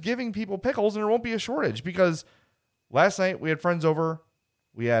 Stop just giving people pickles and there won't be a shortage, because last night we had friends over.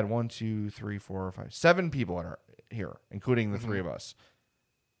 We had 1, 2, 3, 4, 5, 7 people here, including the 3 of us.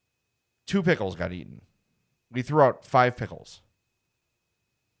 2 pickles got eaten. We threw out 5 pickles.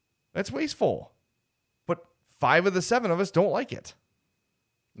 That's wasteful. But 5 of the 7 of us don't like it.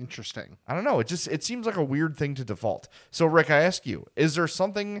 Interesting. I don't know. It seems like a weird thing to default. So, Rick, I ask you, is there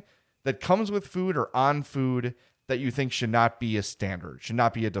something that comes with food or on food that you think should not be a standard, should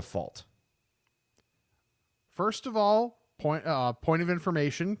not be a default? First of all, point of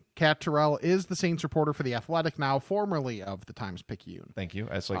information, Kat Terrell is the Saints reporter for The Athletic now, formerly of the Times-Picayune. Thank you.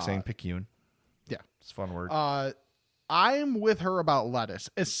 I just like saying Picayune. Yeah. It's a fun word. I'm with her about lettuce,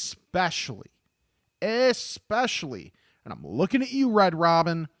 especially, and I'm looking at you, Red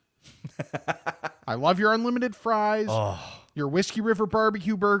Robin. I love your unlimited fries. Your Whiskey River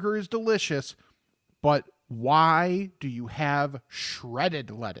barbecue burger is delicious, but why do you have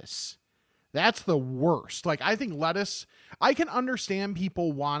shredded lettuce? That's the worst. Like, I think lettuce, I can understand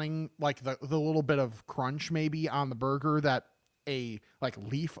people wanting like the little bit of crunch maybe on the burger that a like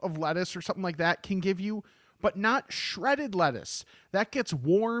leaf of lettuce or something like that can give you, but not shredded lettuce. That gets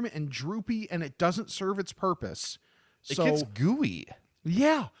warm and droopy and it doesn't serve its purpose. It gets gooey.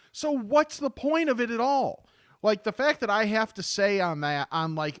 Yeah. So what's the point of it at all? Like the fact that I have to say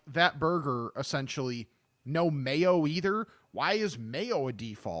on like that burger, essentially, no mayo either. Why is mayo a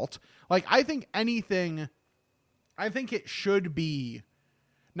default? Like, I think it should be.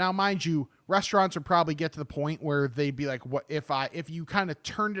 Now, mind you, restaurants would probably get to the point where they'd be like, what if you kind of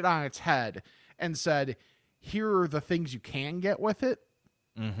turned it on its head and said, here are the things you can get with it.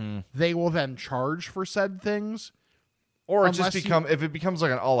 Mm-hmm. They will then charge for said things. Or it just if it becomes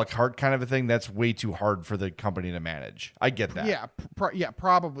like an a la carte kind of a thing, that's way too hard for the company to manage. I get that. Yeah,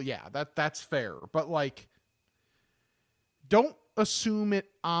 probably. Yeah, that's fair. But like, don't assume it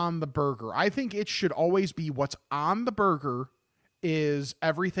on the burger. I think it should always be what's on the burger is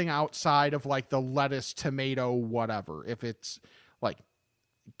everything outside of like the lettuce, tomato, whatever. If it's like,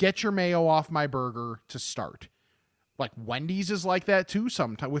 get your mayo off my burger to start. Like Wendy's is like that too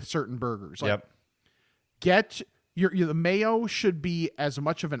sometimes with certain burgers. Like, yep. Get the mayo should be as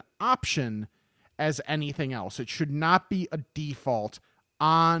much of an option as anything else. It should not be a default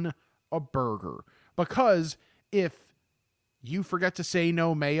on a burger, because if you forget to say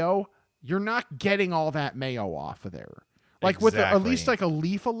no mayo, you're not getting all that mayo off of there. Like with at least like a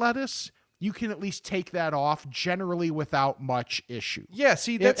leaf of lettuce, you can at least take that off generally without much issue. Yeah,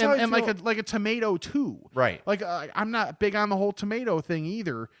 see, that's how I feel. like a tomato too. Right. Like I'm not big on the whole tomato thing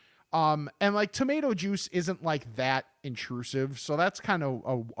either. And like tomato juice isn't like that intrusive, so that's kind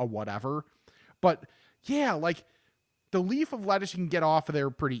of a whatever. But yeah, like the leaf of lettuce you can get off of there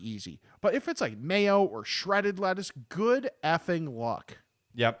pretty easy. But if it's like mayo or shredded lettuce, good effing luck.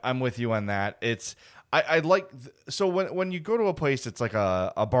 Yep, I'm with you on that. It's I like so when you go to a place, it's like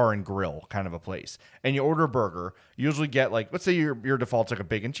a bar and grill kind of a place, and you order a burger. You usually get like, let's say your default's like a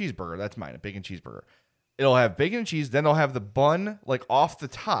bacon cheeseburger. That's mine, a bacon cheeseburger. It'll have bacon and cheese, then they'll have the bun like off the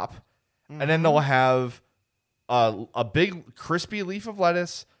top, and then they'll have a big crispy leaf of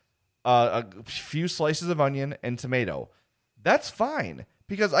lettuce, a few slices of onion, and tomato. That's fine,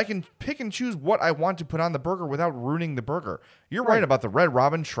 because I can pick and choose what I want to put on the burger without ruining the burger. You're right about the Red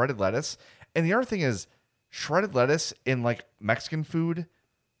Robin shredded lettuce. And the other thing is, shredded lettuce in like Mexican food,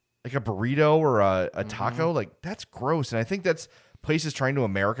 like a burrito or a taco, like that's gross. And I think that's places trying to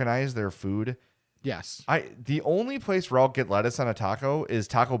Americanize their food. Yes. The only place where I'll get lettuce on a taco is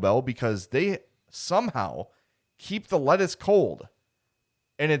Taco Bell, because they somehow keep the lettuce cold.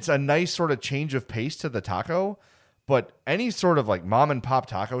 And it's a nice sort of change of pace to the taco. But any sort of like mom and pop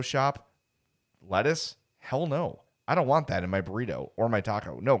taco shop, lettuce, hell no. I don't want that in my burrito or my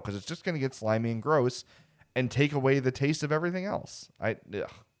taco. No, because it's just going to get slimy and gross and take away the taste of everything else.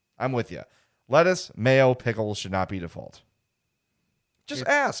 I'm with you. Lettuce, mayo, pickles should not be default. Just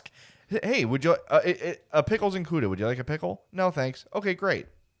ask. Hey, would you a pickle's included? Would you like a pickle? No, thanks. Okay, great.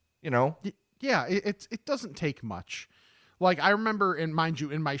 Yeah, it doesn't take much. Like, I remember, and mind you,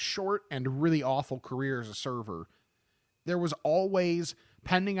 in my short and really awful career as a server, there was always,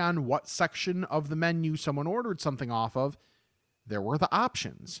 depending on what section of the menu someone ordered something off of, there were the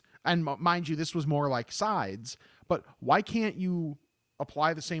options. And mind you, this was more like sides. But why can't you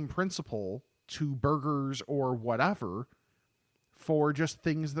apply the same principle to burgers or whatever for just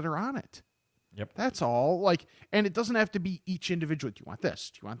things that are on it? Yep. That's all. Like, and it doesn't have to be each individual. Do you want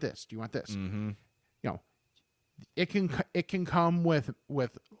this? Do you want this? Do you want this? Mm-hmm. It can come with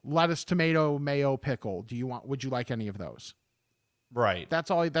lettuce, tomato, mayo, pickle. Would you like any of those? Right.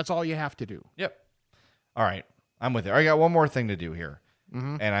 That's all you have to do. Yep. All right. I'm with you. I got one more thing to do here.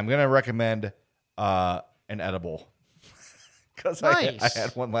 Mm-hmm. And I'm going to recommend an edible. Because nice. I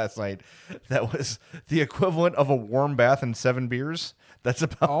had one last night that was the equivalent of a warm bath and 7 beers. That's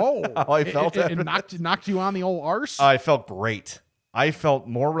about how I felt. It knocked you on the old arse? I felt great. I felt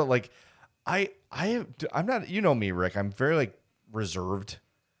more like I'm not, you know me, Rick. I'm very like reserved.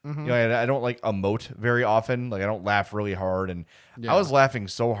 Mm-hmm. I don't like emote very often. Like I don't laugh really hard. And I was laughing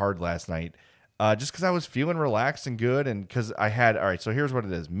so hard last night just because I was feeling relaxed and good. And because I had, all right, so here's what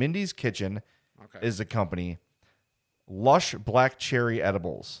it is. Mindy's Kitchen is the company. Lush Black Cherry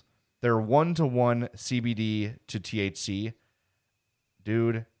Edibles. They're 1-to-1 CBD to THC.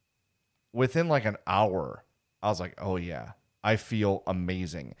 Dude, within like an hour, I was like, oh yeah, I feel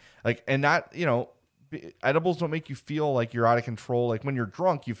amazing. Like, and not, edibles don't make you feel like you're out of control. Like when you're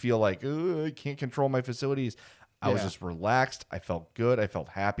drunk, you feel like, I can't control my facilities. I was just relaxed. I felt good. I felt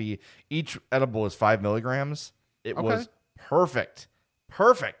happy. Each edible is 5 milligrams. It was perfect.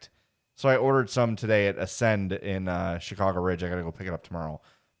 Perfect. So I ordered some today at Ascend in Chicago Ridge. I got to go pick it up tomorrow.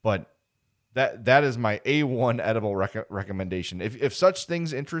 But that is my A1 edible recommendation. If such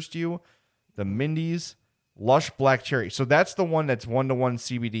things interest you, the Mindy's Lush Black Cherry. So that's the one that's 1-to-1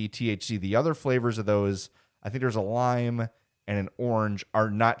 CBD THC. The other flavors of those, I think there's a lime and an orange,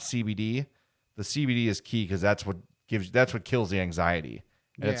 are not CBD. The CBD is key because that's what kills the anxiety.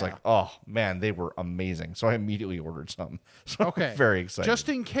 And it's like, oh man, they were amazing. So I immediately ordered some. So I'm very excited. Just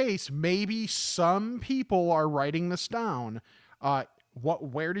in case maybe some people are writing this down.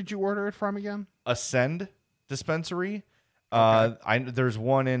 Where did you order it from again? Ascend Dispensary. There's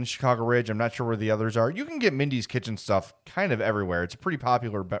one in Chicago Ridge. I'm not sure where the others are. You can get Mindy's Kitchen stuff kind of everywhere. It's a pretty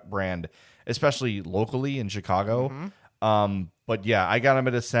popular brand, especially locally in Chicago. Mm-hmm. But yeah, I got them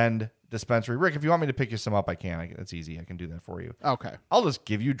at Ascend Dispensary. Rick, if you want me to pick you some up, I can. That's easy. I can do that for you. Okay. I'll just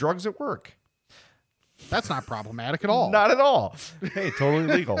give you drugs at work. That's not problematic at all. Not at all. Hey, totally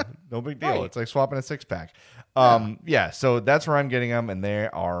legal. No big deal. Right. It's like swapping a 6-pack. So that's where I'm getting them, and they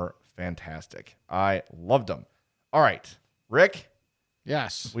are fantastic. I loved them. All right, Rick.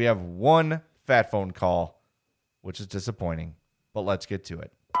 Yes. We have one fat phone call, which is disappointing, but let's get to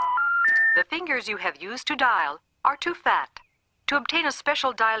it. The fingers you have used to dial are too fat. To obtain a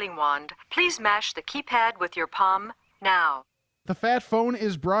special dialing wand, please mash the keypad with your palm now. The Fat Phone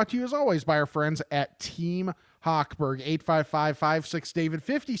is brought to you, as always, by our friends at Team Hochberg, 855-56-DAVID,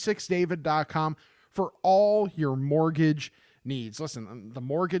 56david.com for all your mortgage needs. Listen, the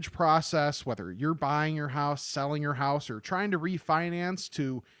mortgage process, whether you're buying your house, selling your house, or trying to refinance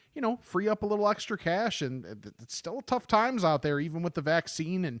to, free up a little extra cash, and it's still tough times out there, even with the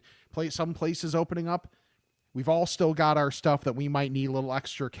vaccine and some places opening up. We've all still got our stuff that we might need a little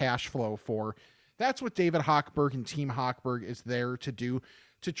extra cash flow for. That's what David Hochberg and Team Hochberg is there to do,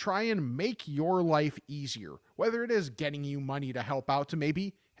 to try and make your life easier, whether it is getting you money to help out to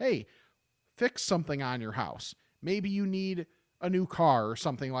maybe, hey, fix something on your house. Maybe you need a new car or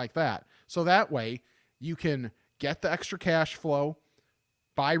something like that. So that way you can get the extra cash flow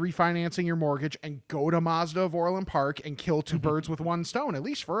by refinancing your mortgage and go to Mazda of Orland Park and kill two birds with one stone. At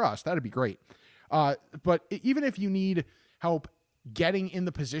least for us, that'd be great. But even if you need help getting in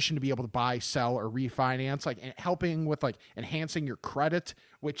the position to be able to buy, sell, or refinance, like helping with like enhancing your credit,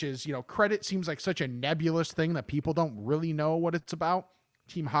 which is, credit seems like such a nebulous thing that people don't really know what it's about.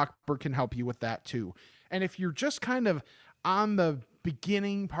 Team Hochberg can help you with that too. And if you're just kind of on the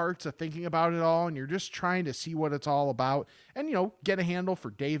beginning parts of thinking about it all and you're just trying to see what it's all about and, get a handle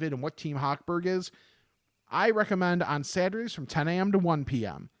for David and what Team Hochberg is, I recommend on Saturdays from 10 a.m. to 1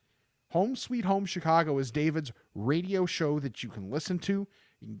 p.m. Home Sweet Home Chicago is David's radio show that you can listen to.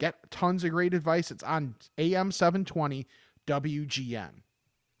 You can get tons of great advice. It's on AM 720 WGN.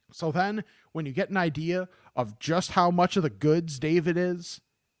 So then when you get an idea of just how much of the goods David is,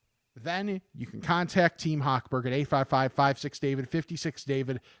 then you can contact Team Hochberg at 855-56-DAVID,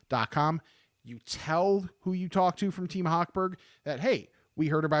 56david.com. You tell who you talk to from Team Hochberg that, hey, we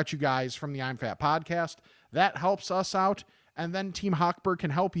heard about you guys from the I'm Fat podcast. That helps us out. And then Team Hochberg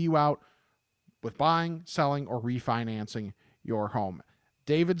can help you out with buying, selling, or refinancing your home.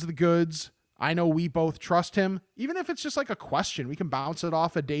 David's the goods. I know we both trust him. Even if it's just like a question, we can bounce it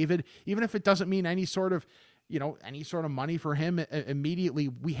off of David. Even if it doesn't mean any sort of money for him immediately,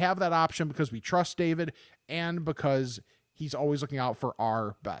 we have that option because we trust David and because he's always looking out for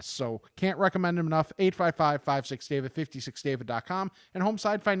our best. So can't recommend him enough. 855-56-DAVID, 56david.com. And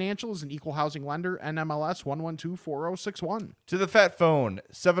Homeside Financial is an equal housing lender, NMLS 1124061. To the Fat Phone,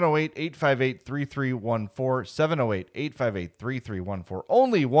 708-858-3314, 708-858-3314.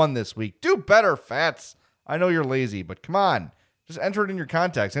 Only one this week. Do better, Fats. I know you're lazy, but come on. Just enter it in your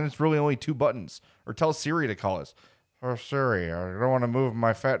contacts, and it's really only 2 buttons. Or tell Siri to call us. Oh, Siri, I don't want to move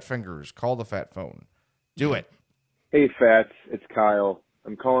my fat fingers. Call the Fat Phone. Do it. Hey, Fats. It's Kyle.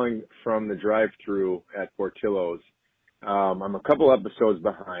 I'm calling from the drive-thru at Portillo's. I'm a couple episodes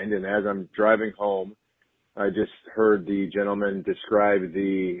behind, and as I'm driving home, I just heard the gentleman describe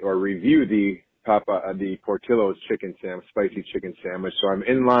review the Portillo's spicy chicken sandwich. So I'm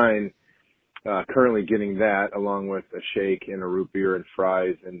in line currently getting that along with a shake and a root beer and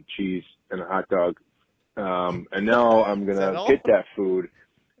fries and cheese and a hot dog. And now I'm going to get that food,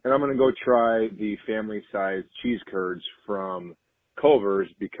 and I'm going to go try the family-sized cheese curds from Culver's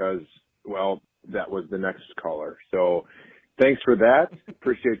because, well, that was the next caller. So thanks for that.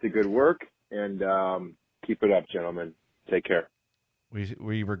 Appreciate the good work, and keep it up, gentlemen. Take care.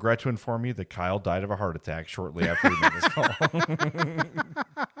 We regret to inform you that Kyle died of a heart attack shortly after he made this call.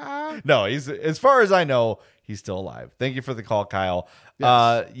 No, he's, as far as I know, he's still alive. Thank you for the call, Kyle.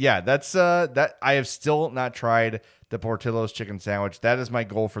 Yes. That's that. I have still not tried the Portillo's chicken sandwich. That is my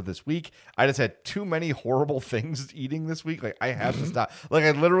goal for this week. I just had too many horrible things eating this week. Like, I have to stop. Like,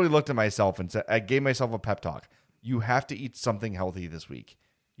 I literally looked at myself and said, I gave myself a pep talk. You have to eat something healthy this week.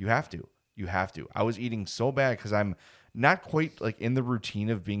 You have to. I was eating so bad because I'm not quite like in the routine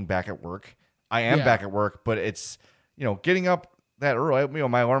of being back at work. I am back at work, but it's, getting up that early.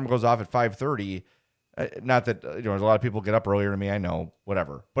 My alarm goes off at 5:30. Not that, there's a lot of people get up earlier than me. I know,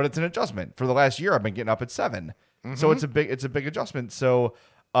 whatever, but it's an adjustment. For the last year, I've been getting up at 7. Mm-hmm. So it's a big adjustment. So,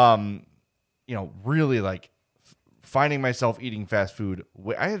 really like finding myself eating fast food.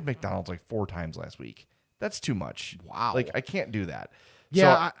 I had McDonald's like 4 times last week. That's too much. Wow. Like, I can't do that.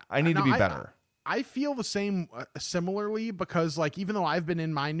 Yeah. So I need to be better. I feel the same similarly because, like, even though I've been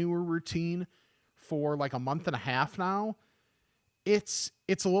in my newer routine for like a month and a half now, it's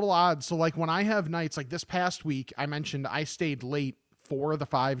a little odd. So like when I have nights like this past week, I mentioned I stayed late 4 of the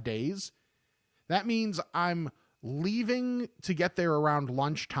 5 days. That means I'm leaving to get there around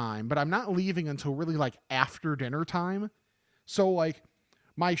lunchtime, but I'm not leaving until really like after dinner time. So like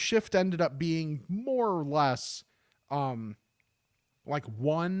my shift ended up being more or less, like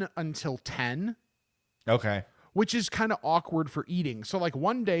 1 until 10. Okay. Which is kind of awkward for eating. So like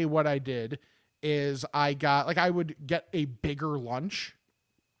one day what I did is I would get a bigger lunch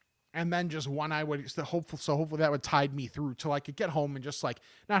and then just one I would hopefully that would tide me through till I could get home and just like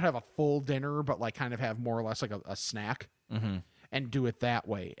not have a full dinner, but like kind of have more or less like a snack and do it that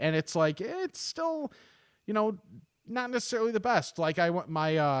way. And it's like, it's still, not necessarily the best. Like I went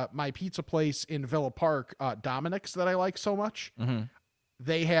my pizza place in Villa Park, Dominic's, that I like so much. Mm-hmm.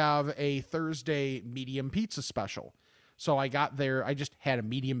 They have a Thursday medium pizza special. So I got there, I just had a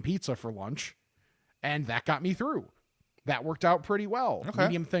medium pizza for lunch and that got me through. that worked out pretty well. Okay.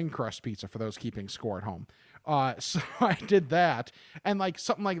 Medium thin crust pizza for those keeping score at home. So I did that, and like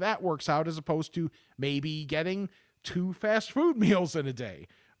something like that works out as opposed to maybe getting 2 fast food meals in a day.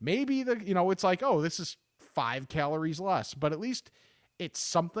 Maybe it's like, oh, this is 5 calories less, but at least it's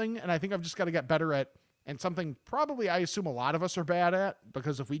something. And I think I've just got to get better at, and something probably I assume a lot of us are bad at,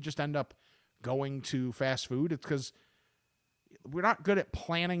 because if we just end up going to fast food, it's because we're not good at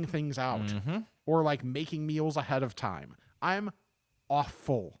planning things out or like making meals ahead of time. I'm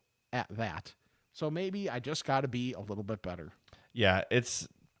awful at that. So maybe I just got to be a little bit better. Yeah,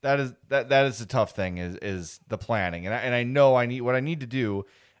 that is the tough thing is the planning. And I know what I need to do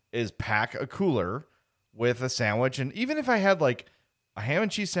is pack a cooler with a sandwich. And even if I had like a ham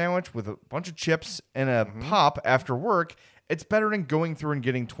and cheese sandwich with a bunch of chips and a pop after work, it's better than going through and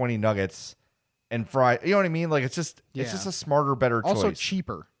getting 20 nuggets and fry. You know what I mean? Like it's just a smarter, better choice. Also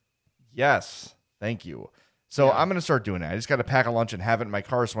cheaper. Yes. Thank you. So I'm going to start doing that. I just got to pack a lunch and have it in my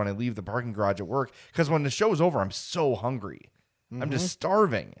car so when I leave the parking garage at work, because when the show's over, I'm so hungry. I'm just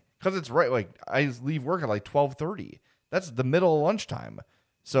starving because it's right. Like I leave work at like 12:30. That's the middle of lunchtime.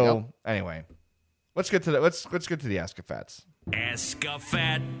 So anyway, let's get to let's get to the Ask a Fats. Ask a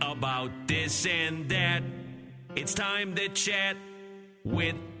Fat about this and that. It's time to chat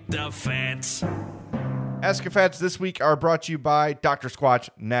with the Fats. Ask a Fats this week are brought to you by Dr. Squatch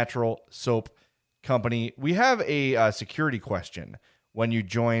Natural Soap Company. We have a security question when you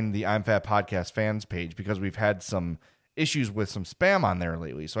join the I'm Fat Podcast fans page, because we've had some issues with some spam on there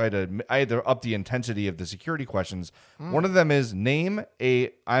lately. So I had to up the intensity of the security questions. One of them is name a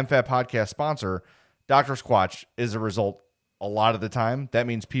I'm Fat Podcast sponsor. Dr. Squatch is a result a lot of the time. That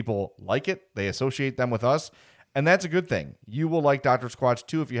means people like it. They associate them with us. And that's a good thing. You will like Dr. Squatch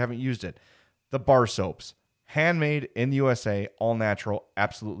too if you haven't used it. The bar soaps. Handmade in the USA, all natural,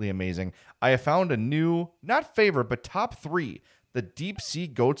 absolutely amazing. I have found a new, not favorite, but top 3. The Deep Sea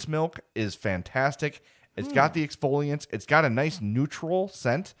Goat's Milk is fantastic. It's got the exfoliants. It's got a nice neutral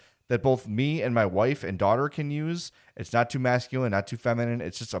scent that both me and my wife and daughter can use. It's not too masculine, not too feminine.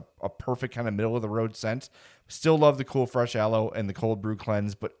 It's just a perfect kind of middle-of-the-road scent. Still love the Cool Fresh Aloe and the Cold Brew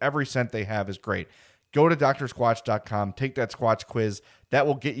Cleanse, but every scent they have is great. Go to drsquatch.com, take that Squatch quiz. That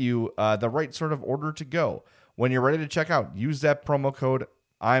will get you the right sort of order to go. When you're ready to check out, use that promo code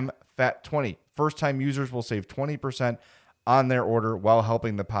I'mFat20. First-time users will save 20% on their order while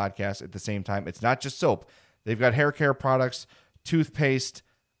helping the podcast at the same time. It's not just soap. They've got hair care products, toothpaste,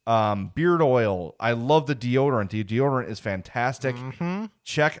 beard oil. I love the deodorant. The deodorant is fantastic.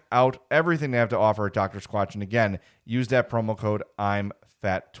 Check out everything they have to offer at Dr. Squatch. And again, use that promo code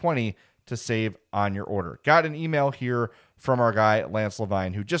I'mFat20 to save on your order. Got an email here from our guy, Lance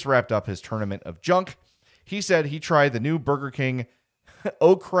Levine, who just wrapped up his tournament of junk. He said he tried the new Burger King.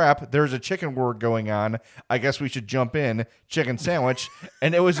 Oh crap, there's a chicken word going on. I guess we should jump in. Chicken sandwich.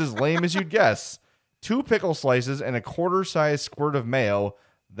 And it was as lame as you'd guess. 2 pickle slices and a quarter-size squirt of mayo.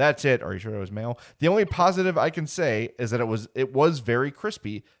 That's it. Are you sure it was mayo? The only positive I can say is that it was very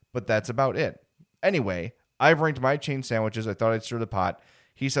crispy, but that's about it. Anyway, I've ranked my chain sandwiches. I thought I'd stir the pot.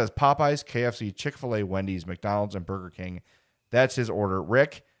 He says Popeyes, KFC, Chick-fil-A, Wendy's, McDonald's, and Burger King. That's his order.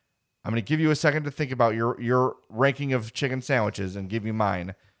 Rick, I'm going to give you a second to think about your ranking of chicken sandwiches and give you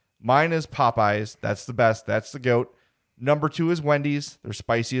mine. Mine is Popeyes. That's the best. That's the GOAT. Number 2 is Wendy's. Their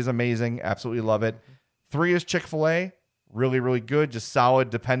spicy is amazing. Absolutely love it. 3 is Chick-fil-A. Really, really good. Just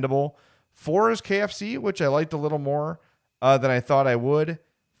solid, dependable. 4 is KFC, which I liked a little more than I thought I would.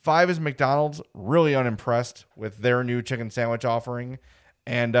 5 is McDonald's. Really unimpressed with their new chicken sandwich offering.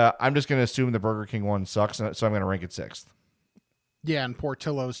 And I'm just going to assume the Burger King one sucks, so I'm going to rank it 6th. Yeah, and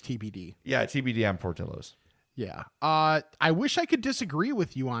Portillo's TBD. Yeah, TBD on Portillo's. Yeah. I wish I could disagree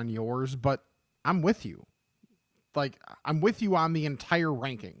with you on yours, but I'm with you. Like, I'm with you on the entire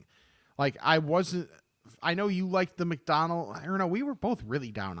ranking. Like, I know you liked the McDonald's. I don't know. We were both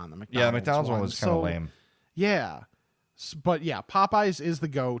really down on the McDonald's. Yeah, the McDonald's one was kind of lame. Yeah. But yeah, Popeyes is the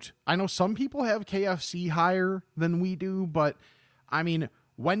GOAT. I know some people have KFC higher than we do, but I mean,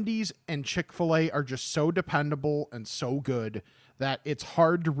 Wendy's and Chick-fil-A are just so dependable and so good that it's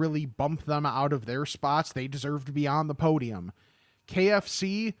hard to really bump them out of their spots. They deserve to be on the podium.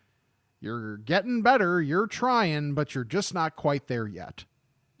 KFC, you're getting better, you're trying, but you're just not quite there yet.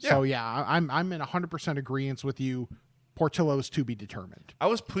 Yeah. So yeah, I'm in 100% agreement with you. Portillo's to be determined. I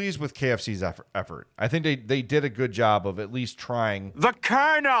was pleased with KFC's effort. I think they did a good job of at least trying the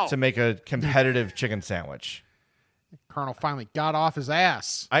Colonel to make a competitive chicken sandwich. Colonel finally got off his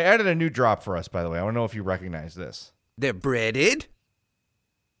ass. I added a new drop for us, by the way. I want to know if you recognize this. They're breaded.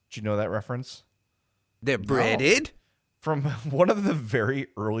 Did you know that reference? They're breaded. from one of the very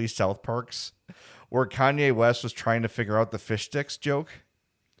early South Parks where Kanye West was trying to figure out the fish sticks joke.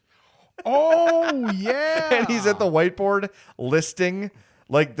 Oh, yeah. And he's at the whiteboard listing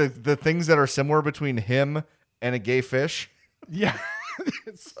like the things that are similar between him and a gay fish. Yeah.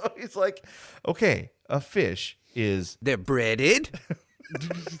 So he's like, okay, a fish is... They're breaded.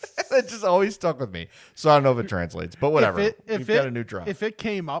 It just always stuck with me. So I don't know if it translates, but whatever. We've got a new drop. If it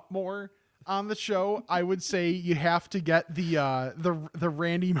came up more on the show, I would say you have to get the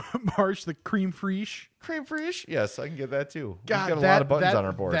Randy Marsh, the cream fraiche. Cream fraiche? Yes, I can get that too. God, We've got a lot of buttons on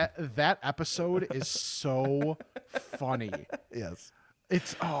our board. That episode is so funny. Yes.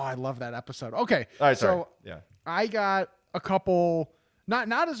 I love that episode. Okay. All right, so yeah. I got a couple,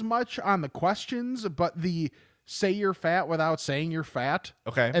 not as much on the questions, but the say you're fat without saying you're fat.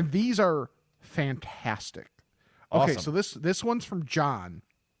 Okay. And these are fantastic. Okay, Awesome. so this one's from John,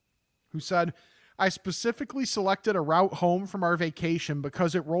 who said, I specifically selected a route home from our vacation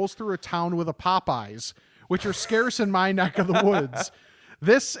because it rolls through a town with a Popeyes, which are scarce in my neck of the woods.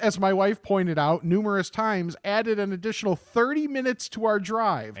 This, as my wife pointed out numerous times, added an additional 30 minutes to our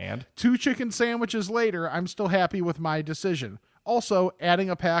drive. And 2 chicken sandwiches later, I'm still happy with my decision. Also, adding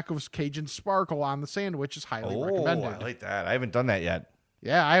a pack of Cajun Sparkle on the sandwich is highly recommended. I like that. I haven't done that yet.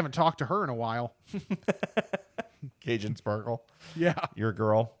 Yeah, I haven't talked to her in a while. Cajun Sparkle. Yeah. You're a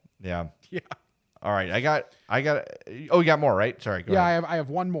girl. Yeah. Yeah. All right. I got, oh, you got more, right? Sorry. Go ahead. I have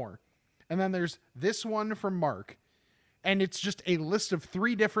one more. And then there's this one from Mark. And it's just a list of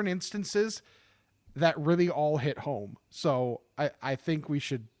 3 different instances that really all hit home. So I think we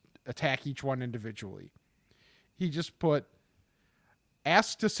should attack each one individually. He just put,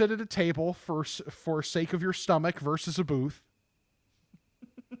 ask to sit at a table for sake of your stomach versus a booth.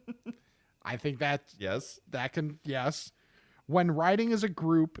 I think that, yes. Yes. When riding as a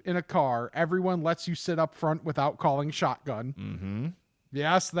group in a car, everyone lets you sit up front without calling shotgun. Mm-hmm.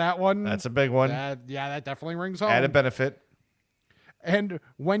 Yes, that one. That's a big one. That definitely rings home. Added benefit. And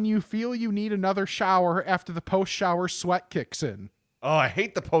when you feel you need another shower after the post-shower sweat kicks in. Oh, I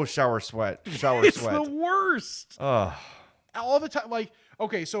hate the post-shower sweat. It's sweat. the worst. Oh. All the time. Like,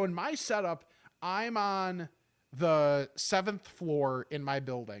 okay, so in my setup, I'm on the 7th floor in my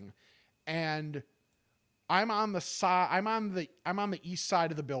building, and I'm on the side. I'm on the east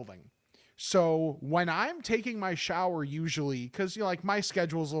side of the building. So when I'm taking my shower, usually, because like my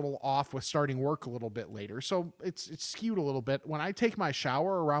schedule's a little off with starting work a little bit later, so it's skewed a little bit. When I take my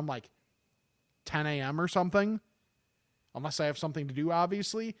shower around like 10 a.m. or something, unless I have something to do,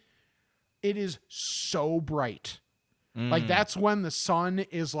 obviously, it is so bright. Like that's when the sun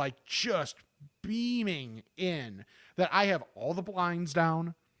is like just beaming in, that I have all the blinds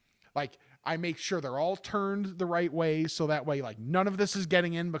down. Like I make sure they're all turned the right way, so that way like none of this is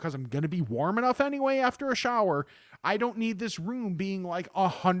getting in, because I'm going to be warm enough anyway after a shower. I don't need this room being like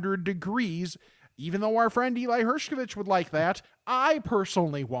 100 degrees, even though our friend Eli Hershkovich would like that. I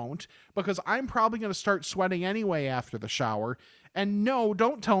personally won't, because I'm probably going to start sweating anyway after the shower. And no,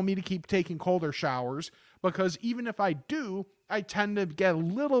 don't tell me to keep taking colder showers, because even if I do, I tend to get a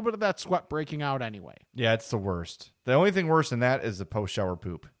little bit of that sweat breaking out anyway. Yeah, it's the worst. The only thing worse than that is the post-shower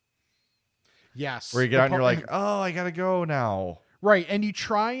poop. Yes. Where you get out and you're like, oh, I got to go now. Right. And you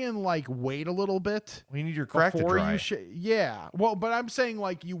try and like wait a little bit. Well, you need your crack to dry. Yeah. Well, but I'm saying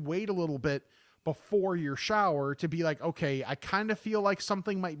like you wait a little bit before your shower to be like, okay, I kind of feel like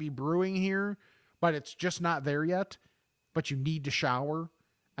something might be brewing here, but it's just not there yet. But you need to shower.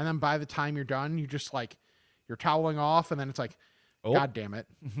 And then by the time you're done, you just like, you're toweling off, and then it's like, God damn it.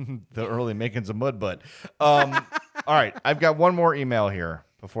 The early makings of mud butt. All right. I've got one more email here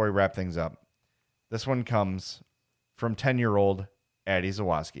before we wrap things up. This one comes from 10-year-old Addie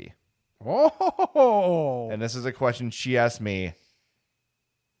Zawoski. Oh! And this is a question she asked me,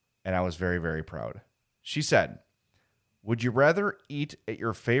 and I was very, very proud. She said, would you rather eat at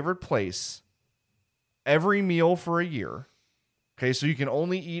your favorite place every meal for a year? Okay, so you can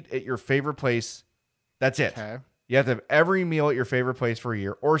only eat at your favorite place. That's it. Okay. You have to have every meal at your favorite place for a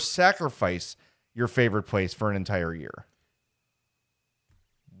year, or sacrifice your favorite place for an entire year.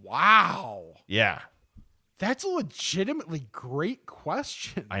 Wow. Yeah. That's a legitimately great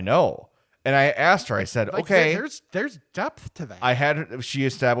question. I know. And I asked her, I said, like, okay. There's depth to that. She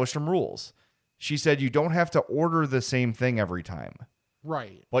established some rules. She said you don't have to order the same thing every time.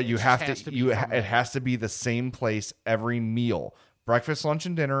 Right. But you have to, it has to be the same place every meal. Breakfast, lunch,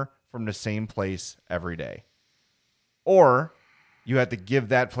 and dinner from the same place every day. Or you have to give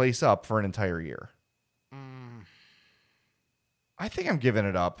that place up for an entire year. I think I'm giving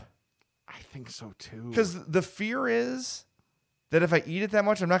it up. I think so too. Because the fear is that if I eat it that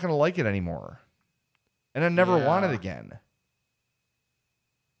much, I'm not going to like it anymore. and I never want it again.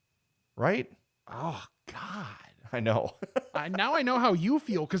 Right? Oh, God. I know. Now I know how you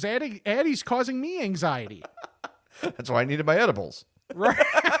feel, because Addie's causing me anxiety. That's why I needed my edibles. Right.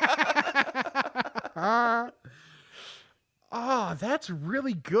 Oh, that's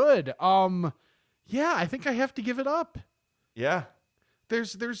really good. Yeah, I think I have to give it up. Yeah.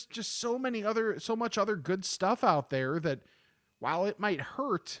 There's just so much other good stuff out there that while it might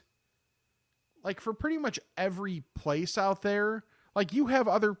hurt, like for pretty much every place out there, like you have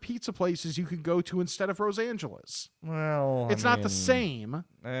other pizza places you could go to instead of Rosangela's. Well, it's not the same.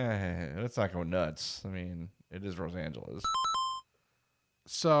 Let's not go nuts. I mean, it is Rosangela's.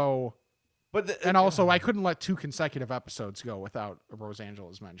 So, and also I couldn't let 2 consecutive episodes go without a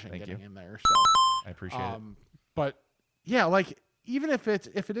Rosangela's mention getting in there. So I appreciate it. But yeah, like even if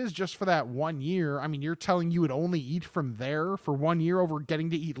it is just for that 1 year, I mean, you're telling you would only eat from there for 1 year over getting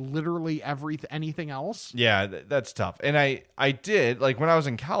to eat literally anything else? Yeah, that's tough. And I did, like when I was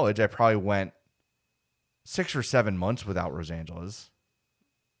in college, I probably went 6 or 7 months without Rosangela's.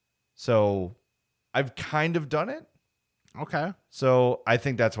 So I've kind of done it. Okay. So I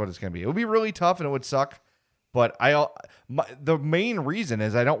think that's what it's going to be. It would be really tough and it would suck. But the main reason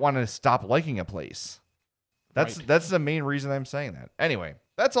is I don't want to stop liking a place. That's the main reason I'm saying that. Anyway,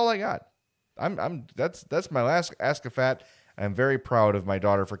 that's all I got. That's my last Ask a Fat. I'm very proud of my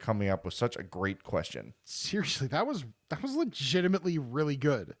daughter for coming up with such a great question. Seriously, that was legitimately really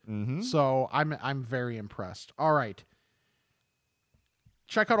good. Mm-hmm. So I'm very impressed. All right.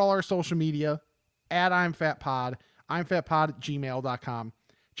 Check out all our social media at I'mFatPod, I'mFatPod@gmail.com.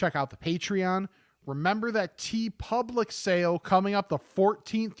 Check out the Patreon. Remember that TeePublic sale coming up the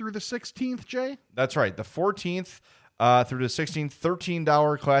 14th through the 16th, Jay? That's right. The 14th through the 16th,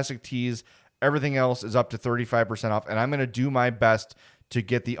 $13 classic tees. Everything else is up to 35% off. And I'm going to do my best to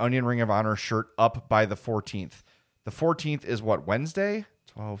get the Onion Ring of Honor shirt up by the 14th. The 14th is what, Wednesday?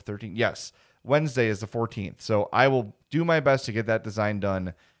 12, 13. Yes. Wednesday is the 14th. So I will do my best to get that design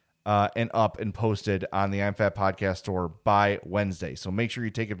done and up and posted on the I'm Fat Podcast store by Wednesday. So make sure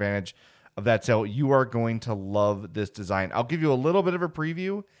you take advantage of that sale. You are going to love this design. I'll give you a little bit of a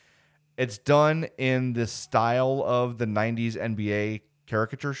preview. It's done in the style of the 90s NBA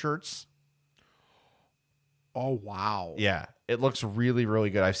caricature shirts. Oh, wow. Yeah, it looks really, really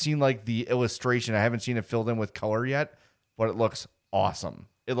good. I've seen like the illustration. I haven't seen it filled in with color yet, but it looks awesome.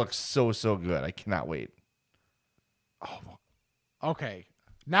 It looks so, so good. I cannot wait. Oh, okay.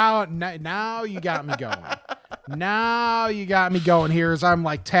 Now you got me going. Now you got me going here as I'm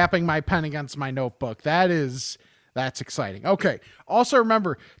like tapping my pen against my notebook. That's exciting. Okay. Also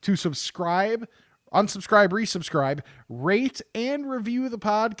remember to subscribe, unsubscribe, resubscribe, rate, and review the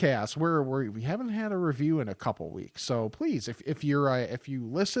podcast. We haven't had a review in a couple weeks. So please, if you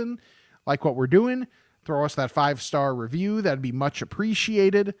listen, like what we're doing, throw us that 5-star review. That'd be much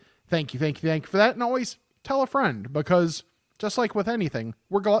appreciated. Thank you for that. And always tell a friend, because just like with anything,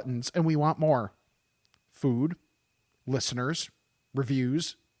 we're gluttons and we want more. Food, listeners,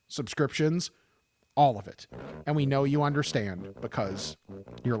 reviews, subscriptions, all of it. And we know you understand because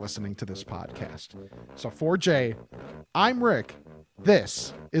you're listening to this podcast. So for Jay, I'm Rick.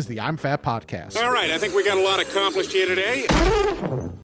 This is the I'm Fat Podcast. All right, I think we got a lot accomplished here today.